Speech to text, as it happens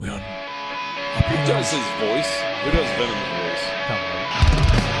Who does his voice? Who does Venom's voice?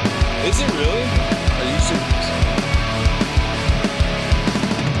 Is it really? Are you serious?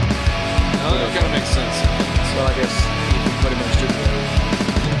 No, that kind of makes sense. Well, I guess you pretty much do things.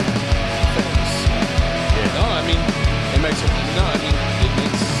 Yeah. No, I mean, It makes it. no, I mean, it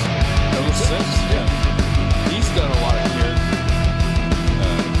makes total sense. Yeah. He's done a lot of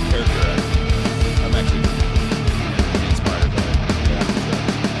character acting. I'm actually inspired by it.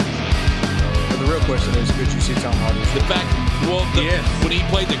 But the real question is, could you see Tom Hardy's The fact, well, when he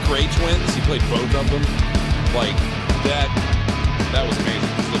played the Cray twins, he played both of them. Like that was amazing.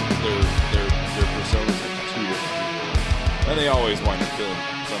 Their personas are two different people, and they always wind up killing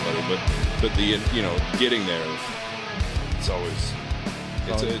somebody. But the getting there, it's always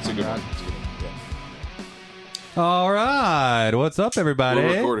it's a good one. It's a good one. Yeah. All right. What's up, everybody?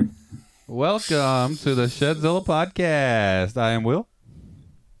 We're recording. Welcome to the Shedzilla podcast. I am Will.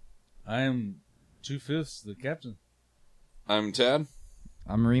 I am 2/5 the captain. I'm Tad,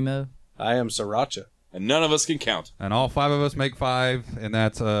 I'm Remo. I am Sriracha. and none of us can count. And all five of us make five, and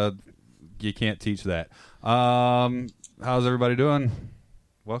that's you can't teach that. How's everybody doing?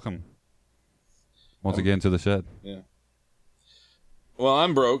 Welcome once again to the shed. Yeah. Well,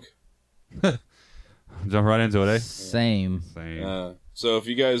 I'm broke. Jump right into it, eh? Same. So if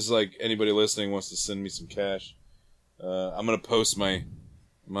you guys, like, anybody listening wants to send me some cash, I'm gonna post my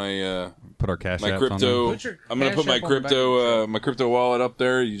Put our cash my apps crypto. on Put your I'm gonna cash put my app on the back of crypto my crypto wallet up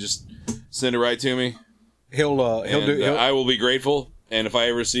there. You just send it right to me. He'll And, do. He'll, I will be grateful. And if I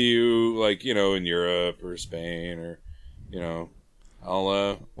ever see you, like, in Europe or Spain or, I'll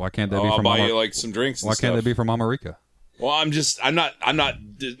there. Why can't they be I'll from buy Mama? you like some drinks. And Why can't stuff. they be from America? Well, I'm not.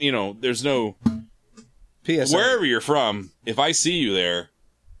 There's no PSA. wherever you're from. If I see you there,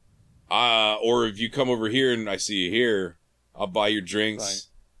 or if you come over here and I see you here, I'll buy your drinks.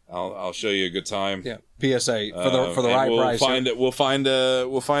 I'll show you a good time. Yeah. PSA for the And right we'll price.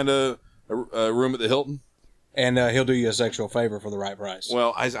 We'll find a room at the Hilton. And he'll do you a sexual favor for the right price.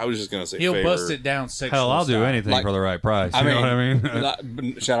 Well, I was just gonna say He'll favor. bust it down sexual Hell, I'll do style. anything Like- for the right price. You I know mean, what I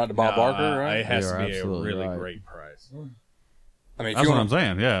mean? Shout out to Bob Barker, right? It has You're to be a absolutely really right. great price. I mean, if That's you what want, I'm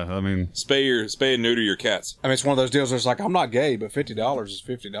saying. Yeah, I mean, Spay and neuter your cats. I mean, it's one of those deals where it's like, I'm not gay, but $50 is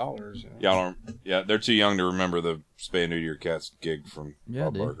 $50. Y'all don't. Yeah, they're too young to remember the spay and neuter your cats gig from Yeah,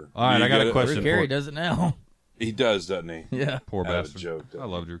 Bob dude. Barker. all right. You I got get a it? question. Drew Carey For, does it now. He does, doesn't he? Yeah. poor Out of a bastard. joke, I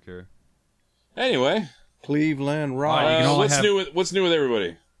love Drew Carey. Anyway, Cleveland Rock. You can only what's have- what's new with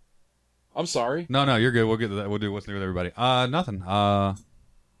everybody? I'm sorry. No, you're good. We'll get to that. We'll do what's new with everybody. Nothing.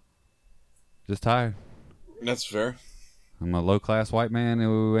 Just tired. That's fair. I'm a low-class white man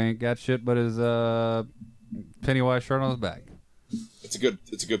who ain't got shit but his Pennywise shirt on his back. It's a good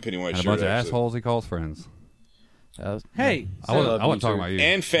Pennywise And a shirt. bunch of actually. assholes he calls friends. Hey, I wasn't talking about you.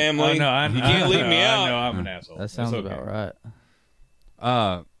 And family. you can't leave me out. I know I'm an asshole. That sounds It's okay. about right.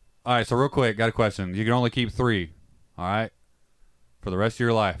 All right, so real quick, got a question. You can only keep 3, all right? For the rest of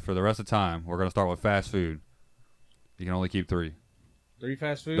your life, for the rest of time. We're going to start with fast food. You can only keep 3. 3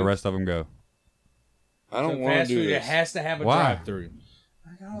 fast food. The rest of them go. I don't So want to fast do food. It this. has to have a Why? drive-through.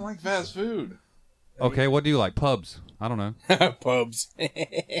 I don't like fast food. Okay, what do you like? Pubs? I don't know. Pubs.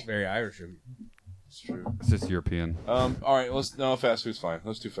 It's very Irish of you. It's true. It's just European. All right. Fast food's fine.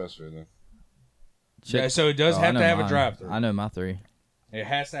 Let's do fast food then. Yeah, so it does Oh, I have know to have mine. a drive-through. I know my 3. It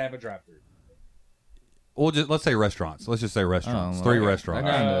has to have a drive-through. Let's say restaurants. Let's just say restaurants. Oh, 3 okay. restaurants.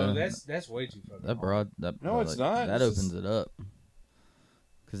 I got- No, that's way too fucking That broad. That No, it's not. That It's opens it up.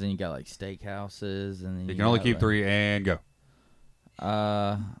 Because then you got like steakhouses and then You can only got, keep like, 3 and go.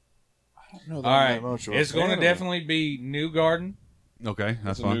 All right, it's going to definitely be New Garden. Okay, that's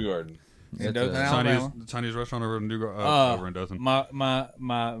That's a fine. New Garden. In It's Dothan, a- Alabama. Chinese restaurant over in over in Dothan.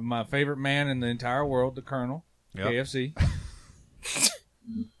 My favorite man in the entire world, the Colonel, Yep. KFC.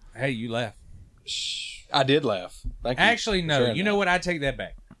 Hey, you laugh. I did laugh. Thank you. Actually, for no. sharing You that. know what? I take that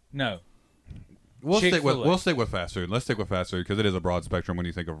back. No. We'll stick Chick-fil-A. with fast food. Let's stick with fast food because it is a broad spectrum when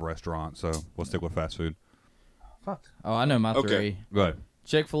you think of restaurant. So we'll stick with fast food. Fuck. Oh, I know my 3. Okay. Go ahead.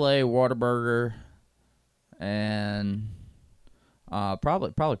 Chick-fil-A, Whataburger, and probably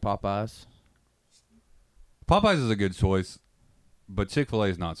Popeyes. Popeyes is a good choice, but Chick-fil-A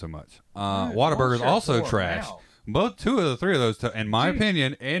is not so much. Whataburger is also trash. Both 2 of the 3 of those, in my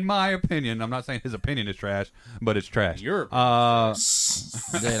opinion, I'm not saying his opinion is trash, but it's trash. Your Dude,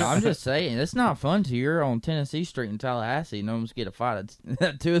 I'm just saying, it's not fun till you're on Tennessee Street in Tallahassee and almost get a fight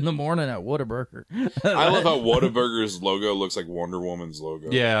at 2 in the morning at Whataburger. I love how Whataburger's logo looks like Wonder Woman's logo.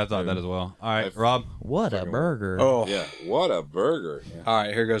 Yeah, I thought that as well. All right, Rob. What a burger. Oh, Yeah. What a burger. Yeah. all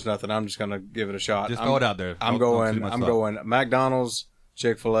right. Here goes nothing. I'm just gonna give it a shot. Just throw it out there. I'm Don't do going. much I'm thought. going. McDonald's,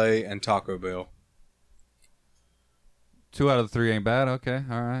 Chick-fil-A, and Taco Bell. 2 out of the 3 ain't bad. Okay,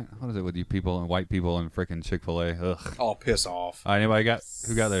 all right. What is it with you people and white people and freaking Chick-fil-A? Ugh. Oh, piss off. All right,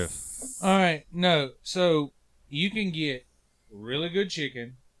 who got theirs? All right, no. So you can get really good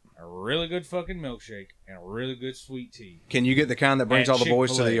chicken, a really good fucking milkshake, and a really good sweet tea. Can you get the kind that brings At all the boys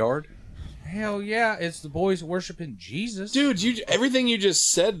to the Chick-fil-A. yard? Hell yeah, it's the boys worshiping Jesus. Dude, everything you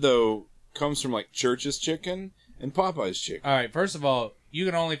just said though comes from like Church's Chicken and Popeye's Chicken. All right, first of all, you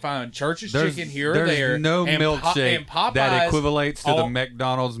can only find Church's Chicken here or there's there. no and milkshake and Popeyes, that equivalates to the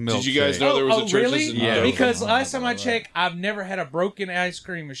McDonald's milkshake. Did you guys know there was a Church's? really? Yeah. Because last time I checked, I've never had a broken ice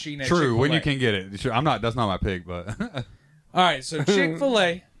cream machine at True, Chick-fil-A. when you can get it. Sure, that's not my pick, but All right, so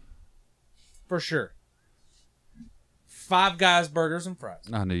Chick-fil-A, for sure. Five Guys burgers and fries.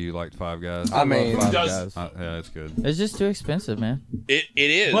 I knew you liked Five Guys. I mean, Five does- Guys. Yeah, it's good. It's just too expensive, man. It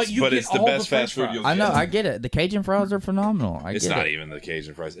is, But you but get it's the all best the french fast food fries. you'll I know, get. I get it. The Cajun fries are phenomenal. It's not even the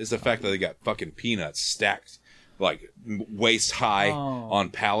Cajun fries. It's the fact that they got fucking peanuts stacked like waist high on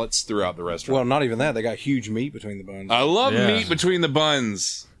pallets throughout the restaurant. well, not even that. They got huge meat between the buns. I love Yeah. meat between the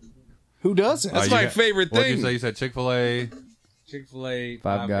buns. Who doesn't? That's you my got- favorite What'd you thing. say? You said Chick-fil-A. Chick-fil-A,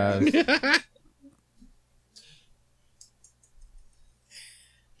 Five Guys.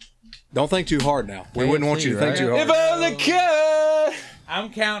 Don't think too hard now. We wouldn't want you to think right? too hard. If only could. I'm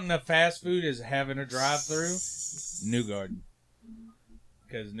counting the fast food as having a drive-through. New Garden.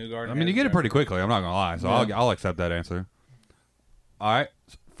 Because New Garden. I mean, you get it pretty quickly. I'm not gonna lie, so I'll accept that answer. All right,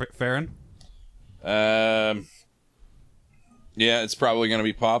 Farron. Yeah, it's probably gonna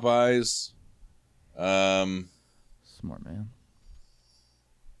be Popeyes. Smart man.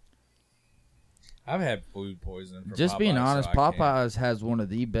 I've had food poisoning. From Just Popeyes, being so honest, I can't. Popeyes has one of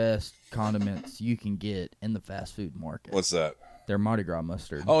the best condiments you can get in the fast food market. What's that? Their Mardi Gras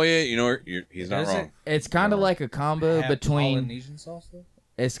mustard. Oh yeah, you know he's not Is wrong. it? It's kind of like a combo Have between. Polynesian sauce though?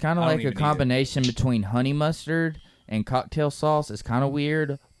 It's kind of I don't like a even eat it. combination between honey mustard and cocktail sauce. It's kind of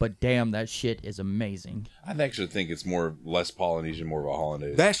weird, but damn, that shit is amazing. I actually think it's less Polynesian, more of a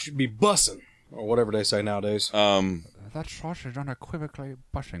hollandaise. That should be bussin', or whatever they say nowadays. That sausage unequivocally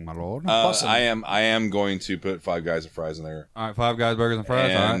bushing, my lord. I am going to put Five Guys and fries in there, All right, Five Guys burgers and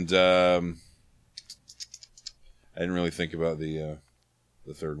fries. and I didn't really think about the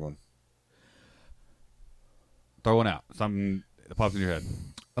third one. Throw one out. Something that pops in your head.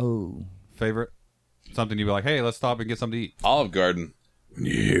 Oh, Favorite? Something you'd be like, hey, let's stop and get something to eat. Olive Garden.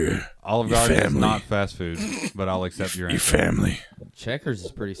 Yeah, Olive Garden is not fast food, but I'll accept your answer. family. Checkers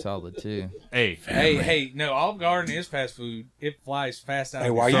is pretty solid too. Hey, Hey, no, Olive Garden is fast food. It flies fast out Hey,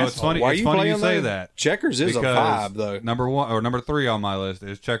 of why your you? So it's funny- Why it's you funny playing you say there? that. Checkers is a because vibe, though. number 1 or number 3 on my list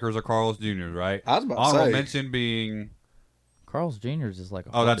is Checkers or Carl's Jr., right? I was about to Honorable say. mention being... Carl's Jr.'s is like a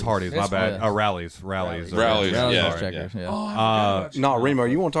Oh, that's Hardee's. My That's bad. Hardee's. Rallies. Rallies, Rallies yeah, is Checkers. Yeah. No, Remo,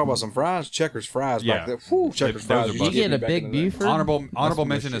 you want to talk about some fries? Checkers fries Yeah. back there. Whew, Checkers Those fries. are used You to get be a back big in the day. Buford. Honorable some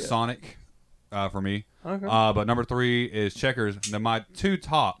mention good is shit. Sonic for me. Okay. But number 3 is Checkers. Now, my 2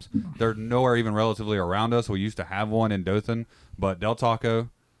 tops, they're nowhere even relatively around us. We used to have one in Dothan, but Del Taco.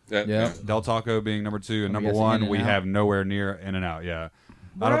 Yeah. Del Taco being number 2 and I'm number guessing 1, In-N-Out. we have nowhere near In-N-Out. Yeah,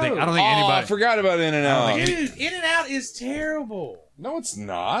 I don't think Bro. anybody. I forgot about In-N-Out. Dude, In-N-Out is terrible. No, it's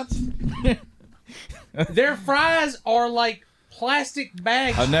not. Their fries are like plastic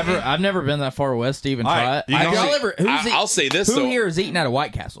bags. I've never been that far west to even All try right, it. you can Have y'all only- ever- I'll say this Who though. here is eating at a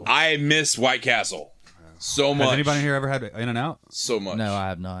White Castle? I miss White Castle so much. Has anybody here ever had In-N-Out? So much. No, I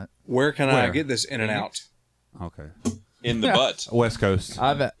have not. Where can I Where? get this in and out? Okay, In the butt. West Coast.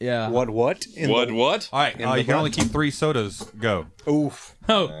 Yeah. What? What? All right, In the you can only butt. keep 3 sodas. Go. Oof.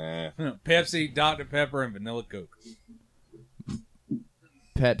 Oh, Eh. Pepsi, Dr. Pepper, and vanilla Coke.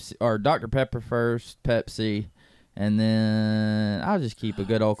 Pepsi or Dr. Pepper first, Pepsi, and then I'll just keep a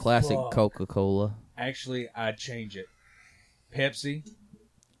good old classic Coca-Cola. Actually, I'd change it. Pepsi,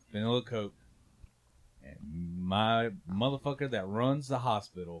 vanilla Coke, and my motherfucker that runs the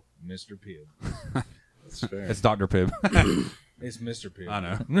hospital, Mr. Pibb. That's fair. It's Dr. Pibb. It's Mr. Pibb. I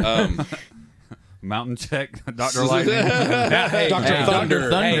know. Um, Mountain Check, Dr. Lightning. Now, hey, Dr. hey, Thunder.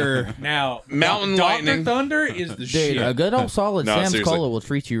 Thunder. Hey, now, Mountain Dr. Lightning. Thunder is the Dude, shit. a good old solid No, Sam's seriously. Cola will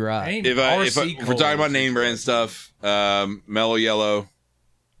treat you right. Ain't if RC we're talking about name brand stuff, Mellow Yellow,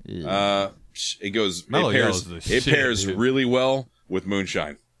 Yeah. it goes. Mellow it pairs, Yellow's the it shit, pairs dude. really well with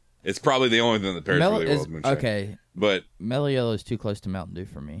moonshine. It's probably the only thing that pairs Mellow really well is with moonshine. okay. But Mellow Yellow is too close to Mountain Dew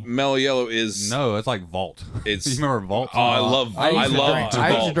for me. Mellow Yellow is No, it's like Vault. It's- You remember Vault? Oh, I love I used to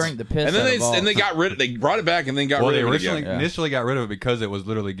Vault. drink the piss And then out of Vault. they got rid. They brought it back and then got Well, rid they of it originally again. initially got rid of it because it was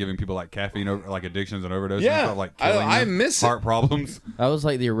literally giving people like caffeine, like addictions and overdoses, Yeah. and stuff, like killing I them, miss it. heart problems. That was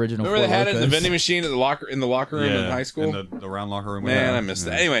like the original. Remember they Four had it in the Locos. vending machine at the locker room in high school. in the round locker room. we Man, had. I missed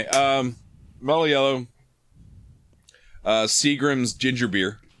Yeah. that. Anyway, Mellow Yellow. Seagram's ginger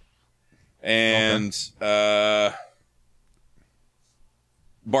beer, and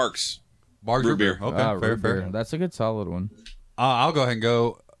Barks Root beer. Okay, fair, root beer. fair. That's a good solid one. I'll go ahead and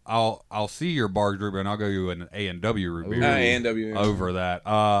go. I'll see your Barks root beer, and I'll go you an A&W root beer A&W over that.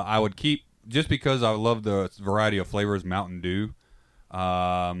 I would keep, just because I love the variety of flavors, Mountain Dew,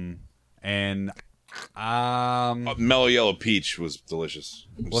 and Mellow Yellow Peach was delicious.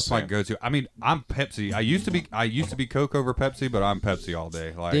 what's my go-to? I mean, I'm Pepsi. I used to be Coke over Pepsi, but I'm Pepsi all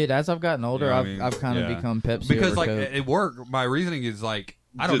day. Like, Dude, as I've gotten older, you know what I mean? I've kind of Yeah. become Pepsi because over like Coke. it worked. My reasoning is like,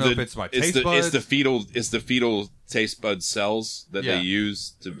 I don't know if it's my taste buds. It's the fetal taste bud cells that they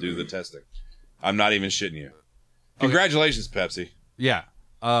use to do the testing. I'm not even shitting you. Congratulations, Pepsi. Yeah.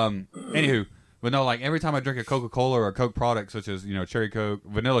 Anywho, but no, like every time I drink a Coca-Cola or a Coke product, such as Cherry Coke,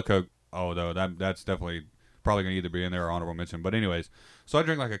 Vanilla Coke. Oh, no, that's definitely probably gonna either be in there or honorable mention. But anyways, so I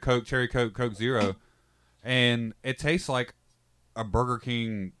drink like a Coke, Cherry Coke, Coke Zero, and it tastes like a Burger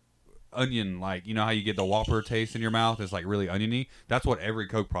King onion. Like, you know how you get the Whopper taste in your mouth? It's like really oniony. That's what every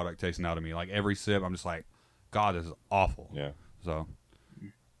Coke product tastes now to me. Like every sip, I'm just like, God, this is awful. Yeah. So,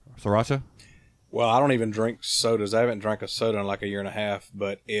 Sriracha? Well, I don't even drink sodas. I haven't drank a soda in like a year and a half.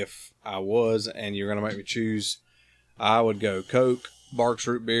 But if I was, and you're gonna make me choose, I would go Coke, Barks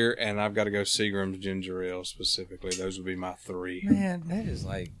root beer, and I've got to go Seagram's ginger ale specifically. Those would be my three. Man, that is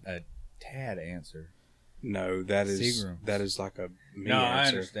like a tad answer. No, that is Seagram's. like a me No, I answer.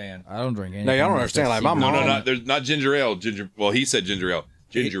 understand. I don't drink anything. No, y'all don't like understand. that Like, my Seagram's. mom- No, there's not ginger ale. Well, he said ginger ale.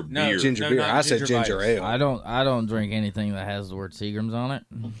 Ginger No, beer. Ginger No, beer. not I said ginger ginger bites. ale. I don't drink anything that has the word Seagram's on it.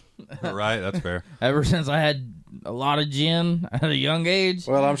 Right, that's fair. Ever since I had a lot of gin at a young age.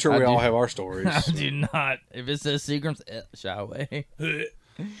 Well, I'm sure we I all do- have our stories. I do not. If it says Seagram's, shy away. All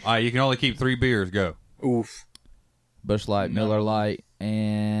right, you can only keep 3 beers. Go. Oof. Busch Light, Miller Light,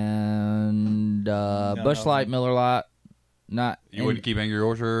 and Busch Light, Miller Light. Not You wouldn't keep Angry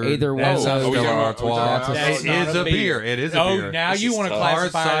Orchard? either one. That's- of those. are we talking about- Stella Artois. That's It not is a a beer. It is a Oh, beer. now This you is want to tough.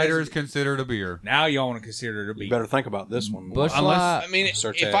 Hard classify cider it is as, considered a beer. now you want to consider it a You beer. better think about this one. Busch Unless- Light. I mean,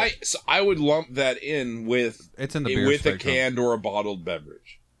 Search if that. I would lump that in with It's in the beer with a spectrum. canned or a bottled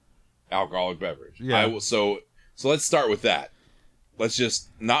beverage, alcoholic beverage. Yeah. I will, so let's start with that. Let's just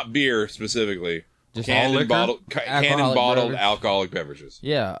not beer specifically. Just Canned all and liquor? bottled, canned and Alcoholic bottled beverage. alcoholic beverages.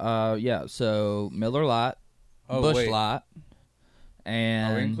 Yeah. So Miller Light, Oh, Busch wait. Light, Are we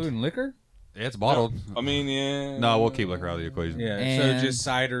and including liquor? It's bottled. I mean, yeah. No, we'll keep liquor out of the equation. Yeah. And- so just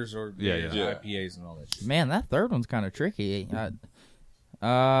ciders or Yeah. IPAs and all that shit. man, that third one's kind of tricky.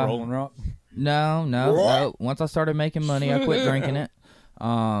 Rolling Rock. No. Once I started making money, I quit drinking it.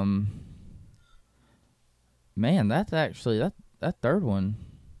 Man, that's actually that third one.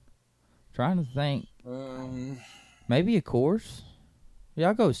 Trying to think, maybe a Coors. Yeah,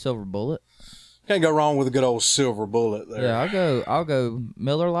 I'll go Silver Bullet. Can't go wrong with a good old silver bullet there. Yeah, I'll go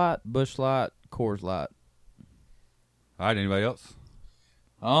Miller Light, Busch Light, Coors Light. All right, anybody else?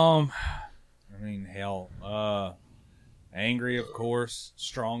 I mean, hell. Angry, of course.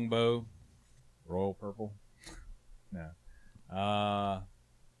 Strongbow. Royal Purple. No.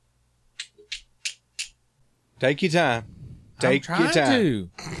 Take your time. Take I'm your trying time. to.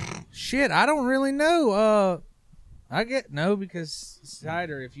 Shit, I don't really know. I get no because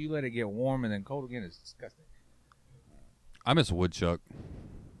cider, if you let it get warm and then cold again, it's disgusting. I miss Woodchuck.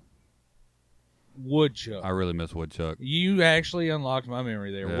 Woodchuck. I really miss Woodchuck. You actually unlocked my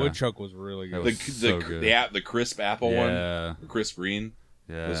memory there. Yeah. Woodchuck was really That good. was so good. The crisp apple one, Yeah. the crisp green,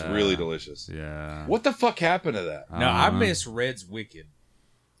 Yeah. was really delicious. Yeah. What the fuck happened to that? No, I don't know. miss Red's Wicked.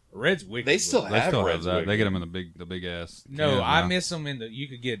 Red's Wicked. They still was- They have still have Red's that. They Wicked. get them in the big ass. No, cans I now. miss them in the. You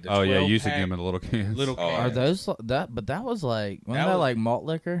could get the. Oh yeah, 12 you used to pack, get them in the little cans. little. Oh, Cans. Are those that? But that was like wasn't That that was- like malt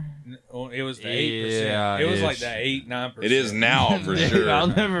liquor? It was the 8%. Yeah, it was like ish. the 8-9%. It is now for Dude, sure. I'll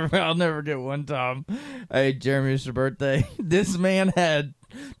never get one time. Hey, Jeremy's birthday. This man had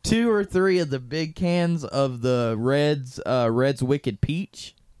 2 or 3 of the big cans of the Red's Wicked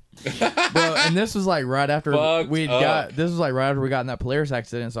Peach. Bro, and this was like right after Fucked we up. got in that Polaris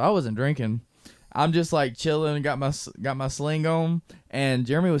accident, so I wasn't drinking. I'm just like chilling and got my sling on, and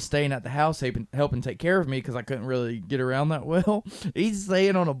Jeremy was staying at the house helping take care of me because I couldn't really get around that well. He's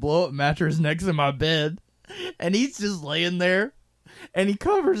staying on a blow up mattress next to my bed, and he's just laying there, and he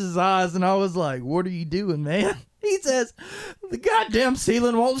covers his eyes, and I was like, "What are you doing, man?" He says, "The goddamn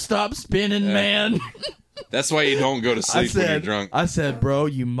ceiling won't stop spinning, man." That's why you don't go to sleep when you're drunk. I said, "Bro,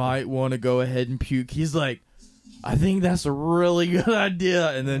 you might want to go ahead and puke." He's like, "I think that's a really good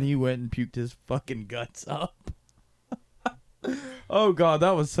idea." And then he went and puked his fucking guts up. Oh, God,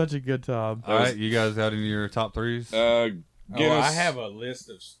 that was such a good time. All right, you guys out in your top threes? Guinness. I have a list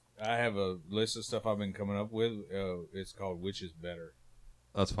of I have a list of stuff I've been coming up with. It's called Which is Better.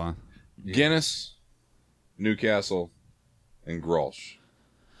 That's fine. Yeah. Guinness, Newcastle, and Grolsch.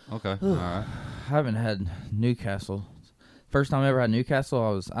 Okay. All right. I haven't had Newcastle. First time I ever had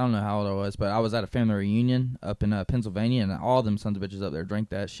Newcastle, I don't know how old I was, but I was at a family reunion up in Pennsylvania, and all them sons of bitches up there drank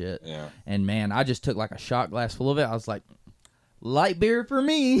that shit. Yeah. And man, I just took like a shot glass full of it. I was like, light beer for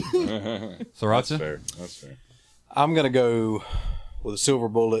me. Sriracha? That's fair. I'm gonna go with a silver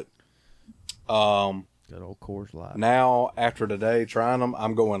bullet. Good old Coors Light. Now after today trying them,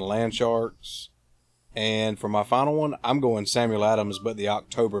 I'm going Land Sharks, and for my final one, I'm going Samuel Adams, but the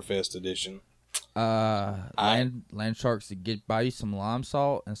Oktoberfest edition. Land Sharks to buy you some lime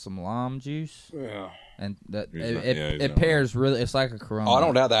salt and some lime juice, Yeah. and that He's it not pairs really. It's like a Corona. Oh, I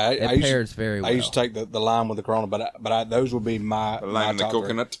don't doubt that. It pairs very well. I used to take the lime with the Corona, but those would be my The my lime and the top three.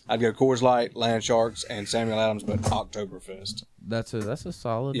 coconut. I'd go Coors Light, Land Sharks, and Samuel Adams, but Oktoberfest. That's a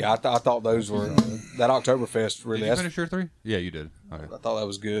solid. Yeah, I thought those were that Oktoberfest really. Did you finish your 3? Yeah, you did. Okay. I thought that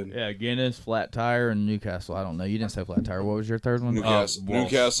was good. Yeah, Guinness, Flat Tire, and Newcastle. I don't know. You didn't say Flat Tire. What was your third one?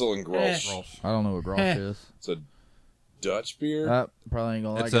 Newcastle and Grolsch. I don't know what Grolsch is. It's a Dutch beer. Probably ain't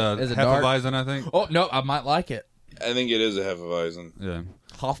gonna like It's it. a Is it dark? Hefeweizen, I think. Oh no, I might like it. I think it is a Hefeweizen. Yeah.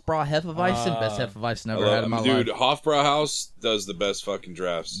 Hofbrau Hefeweizen, best Hefeweizen I've ever had in my Dude, life. Hofbrauhaus does the best fucking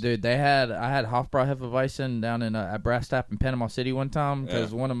drafts. Dude, I had Hofbrau Hefeweizen down in at Brass Tap in Panama City one time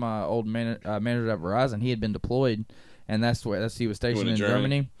because one of my old managers at Verizon, he had been deployed, and he was stationed in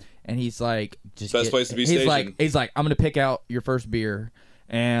Germany. And he's like, Best place to be stationed. He's like, I'm gonna pick out your first beer,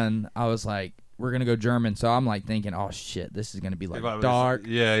 and I was like, we're gonna go German. So I'm like thinking, oh shit, this is gonna be like dark.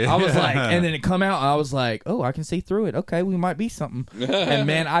 Yeah. I was like, and then it come out, and I was like, oh, I can see through it. Okay, we might be something. And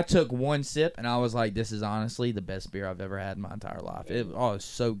man, I took one sip, and I was like, this is honestly the best beer I've ever had in my entire life. It's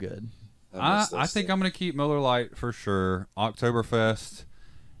so good. I think I'm going to keep Miller Lite for sure. Oktoberfest.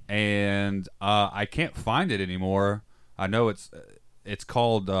 And I can't find it anymore. I know it's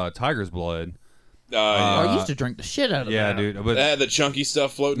called Tiger's Blood. I used to drink the shit out of yeah, that. dude. But It had the chunky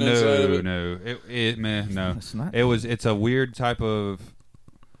stuff floating inside of it. No. No. It's not. It's a weird type of,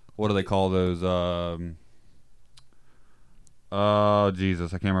 what do they call those? Oh,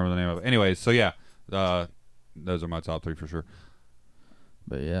 Jesus. I can't remember the name of it. Anyways, so yeah. Those are my top 3 for sure.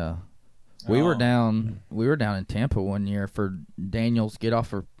 But yeah. We were down in Tampa one year for Daniel's get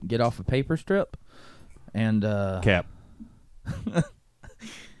off a paper strip, and Cap.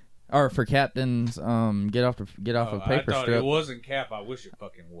 or for Captain's get off a paper I thought strip. it wasn't Cap. I wish it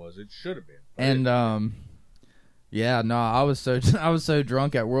fucking was. It should have been. And yeah, no, I was so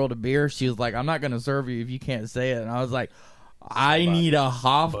drunk at World of Beer. She was like, "I'm not gonna serve you if you can't say it." And I was like, "I need a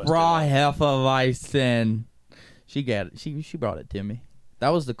Hofbrau Hefeweizen." She got it. She brought it to me. That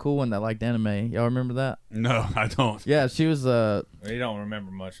was the cool one that liked anime. Y'all remember that? No, I don't. Yeah, she was You don't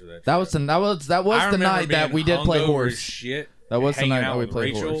remember much of that. That was the night that we did play horse. Shit. That was the hanging night out that we with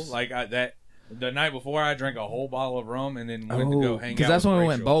played Rachel, horse. like the night before, I drank a whole bottle of rum and then went to go hang out. Because that's with when we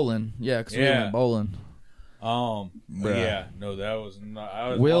Rachel. went bowling. Yeah, because we went bowling. Bruh. Yeah, no, that was not. I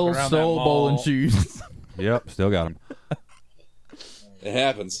was Will walking around stole that bowling mall. shoes. Yep, still got them. It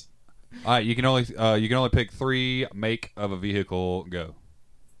happens. All right, you can only pick 3 make of a vehicle. Go.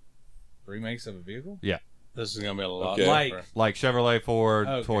 3 makes of a vehicle? Yeah. This is gonna be a lot. Okay. Like Chevrolet, Ford,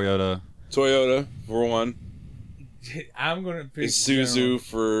 Okay. Toyota. Toyota for one. I'm gonna pick Isuzu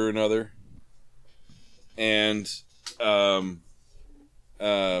for another. And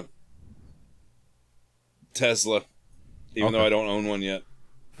Tesla. Even though I don't own one yet.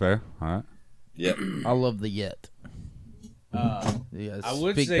 Fair. All right. Yep. I love the yet. I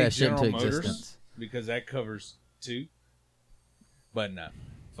would speak say that shit General into Motors existence. because that covers 2. But no,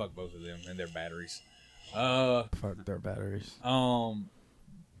 fuck both of them and their batteries. Fuck their batteries.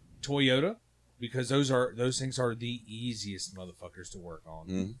 Toyota because those things are the easiest motherfuckers to work on.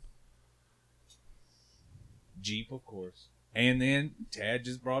 Mm-hmm. Jeep, of course, and then Tad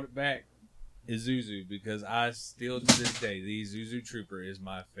just brought it back. Isuzu because I still to this day the Isuzu Trooper is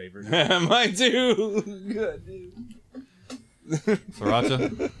my favorite. Mine too. Good, dude.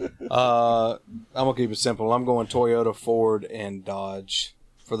 Sriracha. I'm gonna keep it simple. I'm going Toyota, Ford, and Dodge.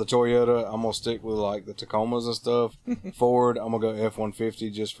 For the Toyota, I'm gonna stick with like the Tacomas and stuff. Ford, I'm gonna go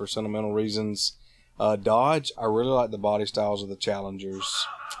F-150 just for sentimental reasons. Dodge, I really like the body styles of the Challengers.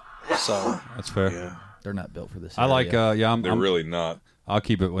 So That's fair. Yeah. They're not built for this. I like. area. They're really not. I'll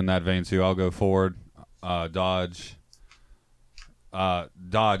keep it in that vein too. I'll go Ford, Dodge.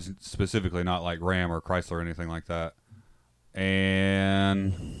 Dodge specifically, not like Ram or Chrysler or anything like that.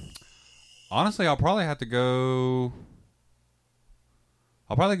 And honestly, I'll probably go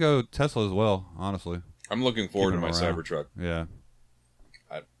Tesla as well. Honestly, I'm looking forward to Keeping my them around. Cybertruck. yeah.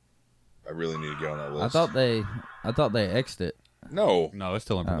 really need to get on that list. I thought they X'd it. No, it's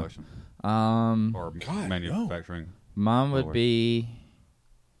still in production or God, manufacturing. Mine would be.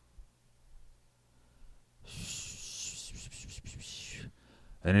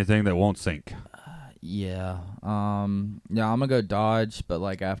 Anything that won't sink. Yeah. I'm gonna go Dodge, but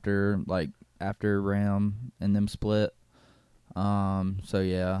like after Ram and them split. So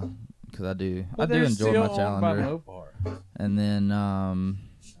yeah, because I do enjoy my Challenger. And then I don't know.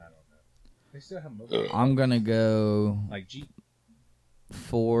 They still have Mopar. I'm gonna go Like Jeep.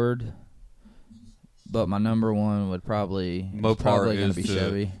 Ford, but my number one would probably gonna be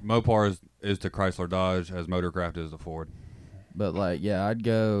Chevy. Mopar is to Chrysler Dodge as Motorcraft is to Ford. But like, yeah, I'd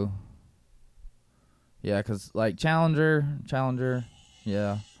go. Yeah, because like Challenger,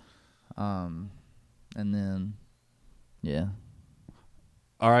 yeah. And then, yeah.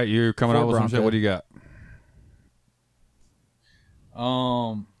 All right, you're coming Ford out with some shit. Bronco. What do you got?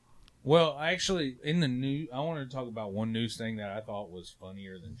 Well, actually, in the news, I wanted to talk about one news thing that I thought was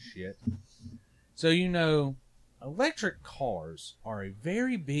funnier than shit. So, electric cars are a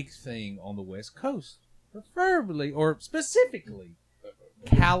very big thing on the West Coast, preferably or specifically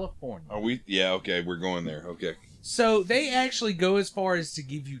California. Are we? Yeah, okay, we're going there. Okay. So they actually go as far as to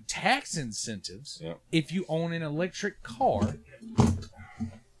give you tax incentives if you own an electric car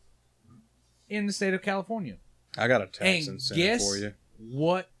in the state of California. I got a tax And incentive guess for you.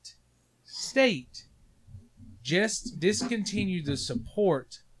 what state just discontinued the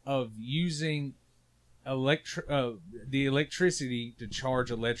support of using the electricity to charge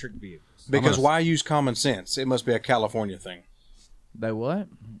electric vehicles? Because why use common sense? It must be a California thing. They what?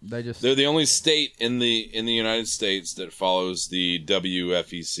 They just. They're the only state in the United States that follows the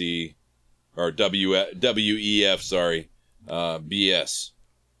WFEC or WEF, sorry, BS,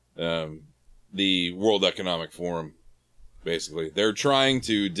 the World Economic Forum. Basically, they're trying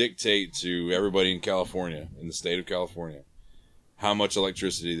to dictate to everybody in California, in the state of California, how much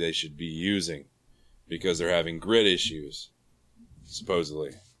electricity they should be using, because they're having grid issues,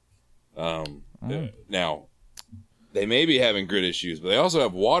 supposedly. Now, they may be having grid issues, but they also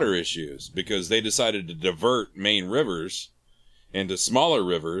have water issues because they decided to divert main rivers into smaller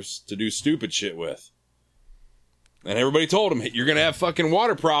rivers to do stupid shit with. And everybody told them, you're going to have fucking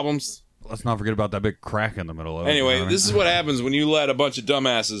water problems. Let's not forget about that big crack in the middle of it. Anyway, this is what happens when you let a bunch of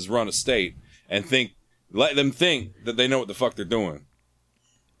dumbasses run a state and let them think that they know what the fuck they're doing.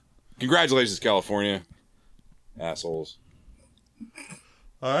 Congratulations, California. Assholes.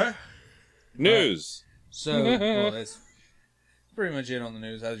 All right. News. So, well, that's pretty much it on the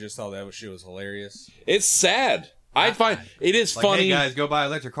news. I just thought that shit was hilarious. It's sad. I find it is Like, funny. hey guys, go buy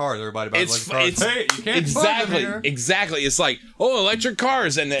electric cars. Everybody buys electric cars. Hey, you can't exactly. It's like, electric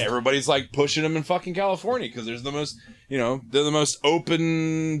cars, and everybody's like pushing them in fucking California because there's the most, they're the most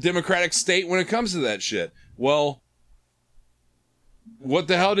open democratic state when it comes to that shit. Well, what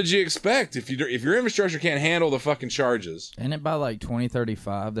the hell did you expect if your infrastructure can't handle the fucking charges? And it by like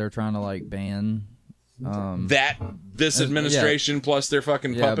 2035, they're trying to like ban. This administration plus their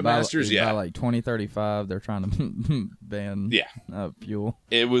fucking puppet masters, by like 2035, they're trying to ban fuel.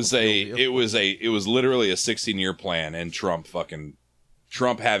 It was literally a 16-year plan, and Trump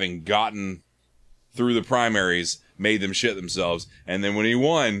having gotten through the primaries made them shit themselves, and then when he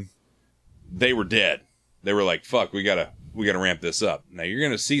won, they were dead. They were like, "Fuck, we gotta ramp this up." Now you're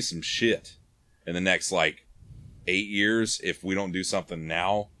gonna see some shit in the next like 8 years if we don't do something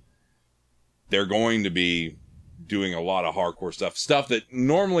now. They're going to be doing a lot of hardcore stuff that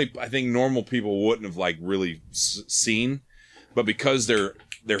normally I think normal people wouldn't have like really seen, but because they're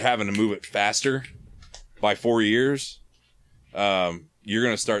having to move it faster by 4 years, you're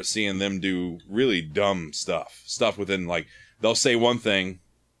going to start seeing them do really dumb stuff within like they'll say one thing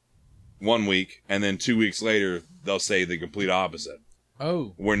 1 week and then 2 weeks later they'll say the complete opposite.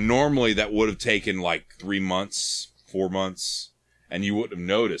 Oh, where normally that would have taken like 3 months, 4 months, and you wouldn't have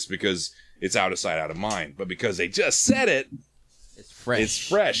noticed because it's out of sight, out of mind. But because they just said it, it's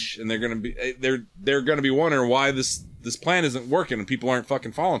fresh, and they're gonna be wondering why this plan isn't working and people aren't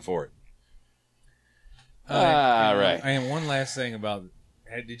fucking falling for it. Right. And one last thing about,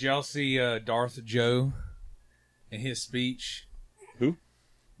 did y'all see Darth Joe in his speech? Who?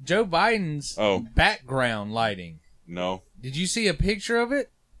 Joe Biden's background lighting. No. Did you see a picture of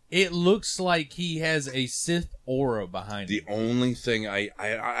it? It looks like he has a Sith aura behind him. The only thing I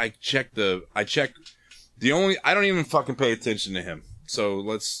don't even fucking pay attention to him.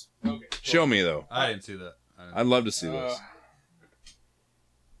 So show me though. I didn't see that. I'd love to see this.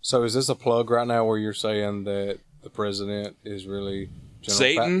 So is this a plug right now where you're saying that the president is really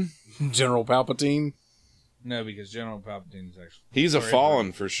Satan? General Palpatine? No, because General Palpatine's actually... He's a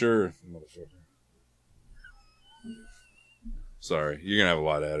fallen for sure, motherfucker. Sorry, you're gonna have a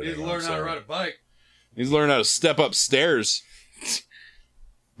lot of editing. He's learning how to ride a bike. He's learning how to step upstairs.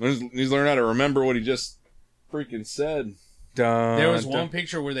 He's learning how to remember what he just freaking said. There was one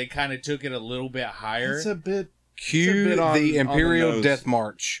picture where they kind of took it a little bit higher. It's a bit... Cue the Imperial Death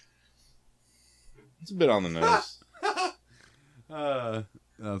March. It's a bit on the nose.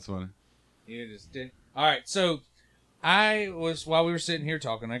 That's funny. You just did. All right, so while we were sitting here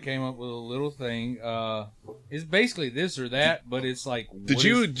talking, I came up with a little thing. It's basically this or that, but it's like... Did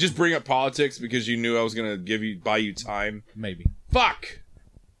you just bring up politics because you knew I was going to buy you time? Maybe. Fuck!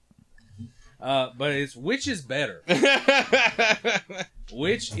 But it's which is better.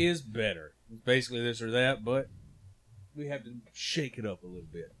 Which is better? It's basically this or that, but we have to shake it up a little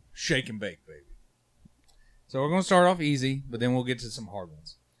bit. Shake and bake, baby. So we're going to start off easy, but then we'll get to some hard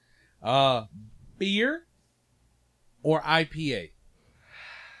ones. Beer or IPA?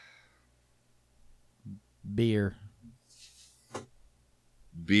 Beer.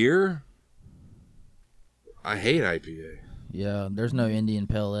 Beer? I hate IPA. Yeah, there's no Indian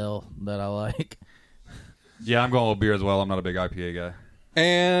Pale Ale that I like. Yeah, I'm going with beer as well. I'm not a big IPA guy.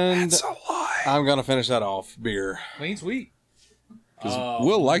 And That's a lie. I'm going to finish that off. Beer. Clean sweet. Because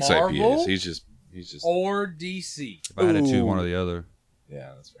Will likes Marvel IPAs. He's just... Or DC? If I had to choose one or the other.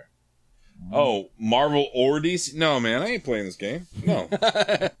 Yeah, that's fair. Oh, Marvel or DC? No, man, I ain't playing this game. No.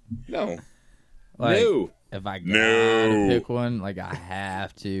 No. Like, No. If I No. gotta pick one, like I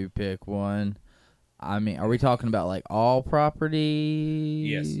have to pick one. I mean, are we talking about like all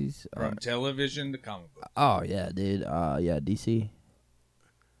properties? Yes. From television to comic book. Oh yeah, dude. Yeah, DC.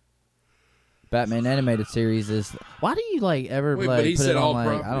 Batman animated series is. Why do you like ever Wait, but he like put said it on all like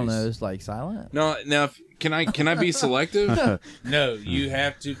I don't properties. know? It's like silent. No, now, can I be selective? No, you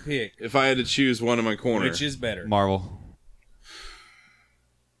have to pick If I had to choose one in my corner. which is better. Marvel.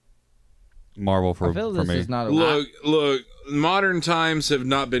 Marvel for I feel for this me. is not a Look, modern times have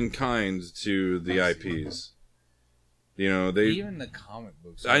not been kind to the IPs. You know, they... Even the comic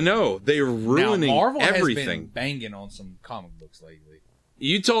books. I know, they're ruining now, Marvel everything. has been banging on some comic books lately.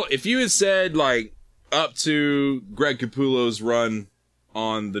 If you had said, like, up to Greg Capullo's run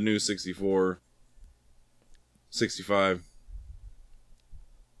on the new 64, 65,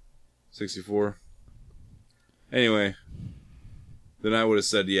 64. Anyway, then I would have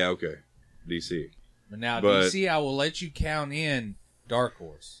said, yeah, okay, DC. But now, But- DC, I will let you count in Dark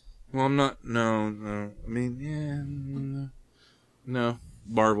Horse. Well, I'm not, no. I mean, yeah, no.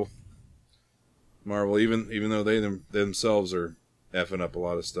 Marvel, even though they themselves are effing up a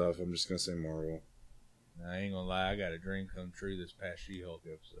lot of stuff, I'm just going to say Marvel. I ain't gonna lie, I got a dream come true this past She-Hulk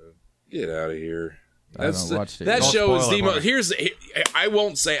episode. Get out of here. I haven't watched it That yet. Don't show is spoil it the for most. me. I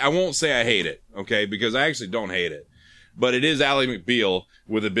won't say I hate it, okay? Because I actually don't hate it, but it is Ally McBeal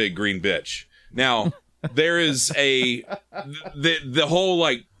with a big green bitch. Now there is the whole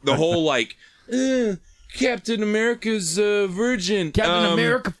Captain America's virgin. Captain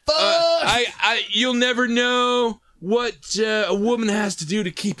America, fuck! You'll never know what a woman has to do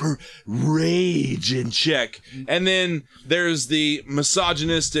to keep her rage in check. And then there's the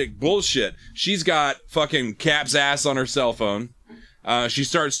misogynistic bullshit. She's got fucking Cap's ass on her cell phone. She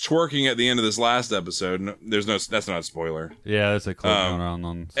starts twerking at the end of this last episode. No, that's not a spoiler. Yeah, that's a clip going around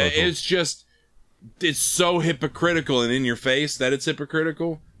on social. It's so hypocritical and in your face that it's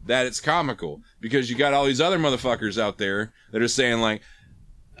hypocritical, that it's comical. Because you got all these other motherfuckers out there that are saying like,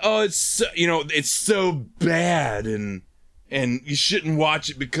 oh, it's so bad and you shouldn't watch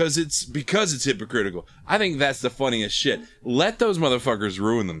it because it's hypocritical. I think that's the funniest shit. Let those motherfuckers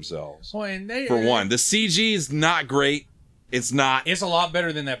ruin themselves. Well, and For one, the CG is not great. It's not. it's a lot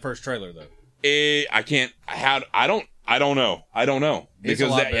better than that first trailer, though. I don't know. It's a Because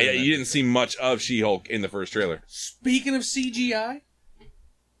lot better than you didn't see much of She-Hulk in the first trailer. Speaking of CGI,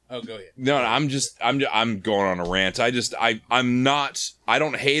 oh, go ahead. No, I'm going on a rant. I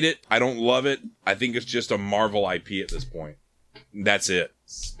don't hate it. I don't love it. I think it's just a Marvel IP at this point. That's it.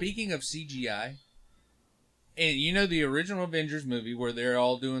 Speaking of CGI, and you know the original Avengers movie where they're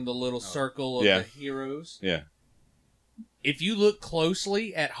all doing the little circle of the heroes? Yeah. If you look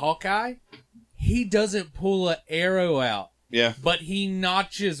closely at Hawkeye, he doesn't pull an arrow out, Yeah. but he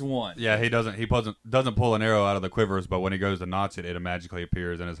notches one. Yeah, he doesn't pull an arrow out of the quivers, but when he goes to notch it, it magically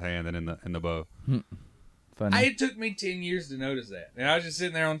appears in his hand and in the bow. Funny. It took me 10 years to notice that. And I was just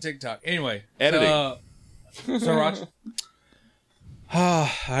sitting there on TikTok. Anyway. Editing. So Raj, I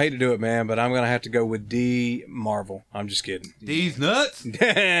hate to do it, man, but I'm going to have to go with D Marvel. I'm just kidding. These nuts?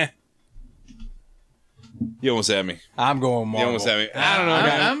 You almost had me. I'm going Marvel. You almost had me. I don't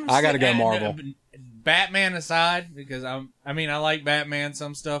know. I got to go sitting- Marvel. Batman aside, because I like Batman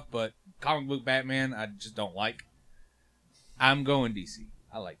some stuff, but comic book Batman I just don't like. I'm going DC.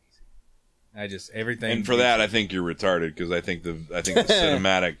 I like DC. Everything. And for that, I think you're retarded because I think the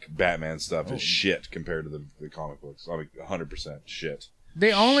cinematic Batman stuff is shit compared to the comic books. I mean, 100% shit.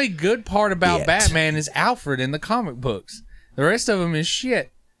 The only good part about Batman is Alfred in the comic books. The rest of them is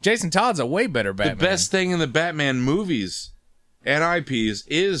shit. Jason Todd's a way better Batman. The best thing in the Batman movies and IPs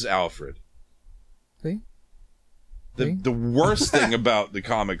is Alfred. See? The worst thing about the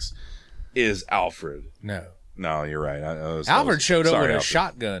comics is Alfred. No, you're right. Alfred showed up with a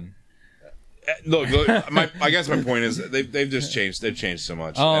shotgun. Look, I guess my point is they've just changed. They've changed so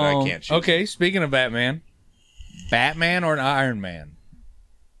much, and I can't choose. Okay, speaking of Batman or an Iron Man?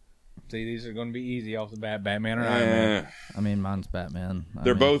 See, these are going to be easy off the bat. Batman or Iron Man? I mean, mine's Batman.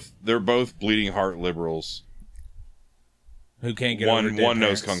 They're both bleeding heart liberals. Who can't get one? over dead One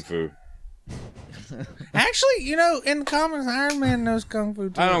knows parents. kung fu. Actually, in the comics, Iron Man knows kung fu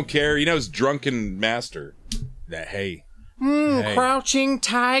too. I don't care. He knows drunken master. Hey. Crouching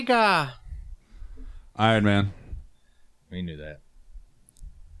tiger. Iron Man. We knew that.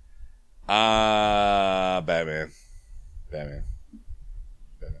 Batman.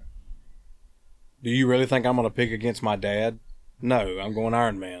 Do you really think I'm going to pick against my dad? No, I'm going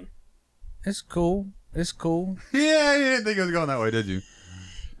Iron Man. It's cool. Yeah, you didn't think it was going that way, did you?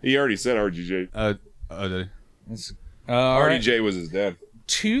 He already said RGJ. Did he? RDJ was his dad.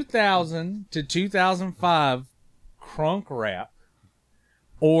 2000 to 2005 crunk rap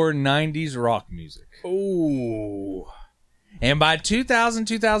or 90s rock music. Ooh. And by 2000,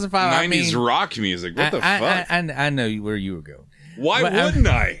 2005, 90s rock music. What the fuck? I know where you were going. Why wouldn't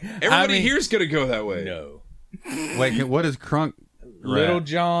I? Everybody here's going to go that way. No. Wait, what is crunk? Little rap?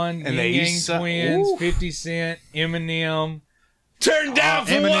 John, And Yin the Yang East Side- Twins, Ooh. 50 Cent, Eminem. Turn down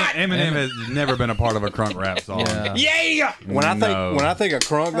for Eminem, what? Eminem has never been a part of a crunk rap song. Yeah. Yeah! When I think of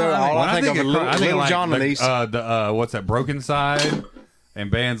crunk though, all When I think of is Little like John and East. what's that? Broken Side,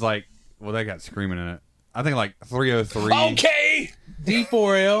 and bands like they got screaming in it. I think like 303. Okay!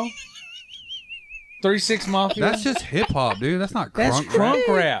 D4L. 3-6 Mafia. That's just hip hop, dude. That's not crunk. That's crunk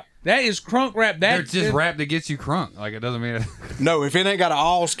rap. That is crunk rap. That's just rap that gets you crunk. Like it doesn't mean it. No, if it ain't got an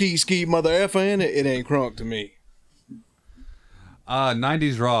all ski mother effer in it, it ain't crunk to me.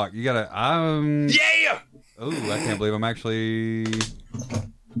 90s rock. You gotta. Yeah! Oh, I can't believe I'm actually.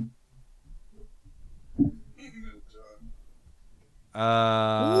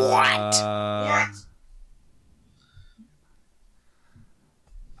 What?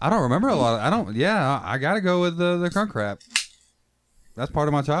 I don't remember a lot. I gotta go with the crunk rap. That's part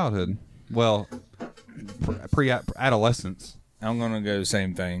of my childhood. Well, pre-adolescence. I'm gonna go the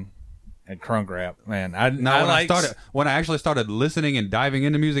same thing. At crunk rap, man. When I actually started listening and diving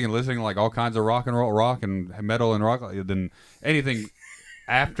into music and listening to like all kinds of rock and roll, rock and metal and rock, then anything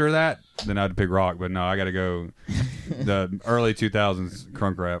after that, then I'd pick rock. But no, I got to go the early 2000s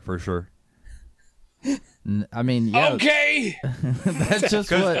crunk rap for sure. I mean, yeah. Okay! That's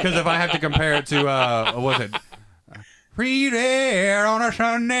just what. Because if I have to compare it to what was it? Free air on a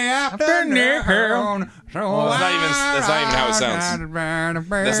Sunday afternoon. That's not even how it sounds.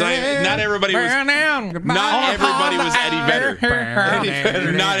 That's not even. Not everybody was. Not everybody was Eddie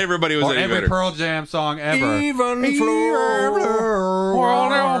Vedder. Not everybody was Eddie Every Vedder. Pearl Jam song ever. Even floor.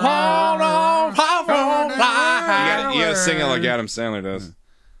 You gotta sing it like Adam Sandler does.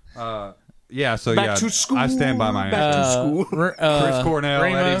 Yeah, so Back to school. I stand by my answer. Chris Cornell,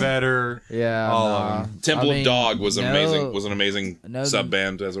 Remo. Eddie Vedder. Yeah. all of them. Temple I mean, of Dog was no- amazing. Was an amazing no- sub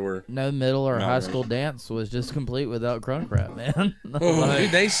band, as it were. No middle or No, high right. school dance was just complete without crunk rap, man.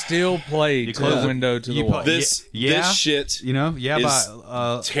 Dude, they still played You to close the it- window to the you wall. play- This Yeah. this shit You know, yeah, is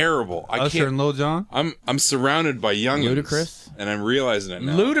by terrible. I Usher can't. and Lil Jon. I'm surrounded by youngins. Ludacris? And I'm realizing it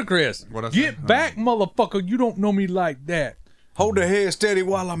now. Ludicrous. What'd I say? Get back, motherfucker. You don't know me like that. Hold the head steady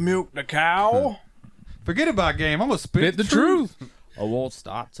while I milk the cow. Forget about game. I'm gonna spit Spit the truth. I won't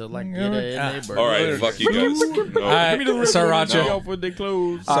stop till I get it in the All right, fuck you guys. No. Sriracha. with the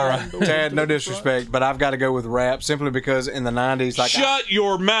clothes. All right, Tad, no disrespect, but I've got to go with rap simply because in the 90s, like Shut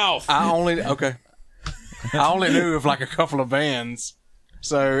your mouth. I only knew of like a couple of bands,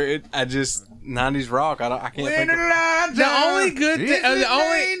 so I just 90s rock. I can't think of. The only good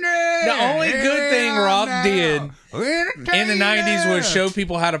thing Rock did in the 90s was show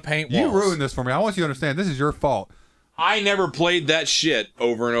people how to paint walls. You ruined this for me. I want you to understand. This is your fault. I never played that shit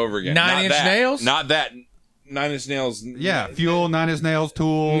over and over again. Nine Inch Nails? Not that. 9 Inch Nails. Yeah, Fuel, Nine Inch Nails,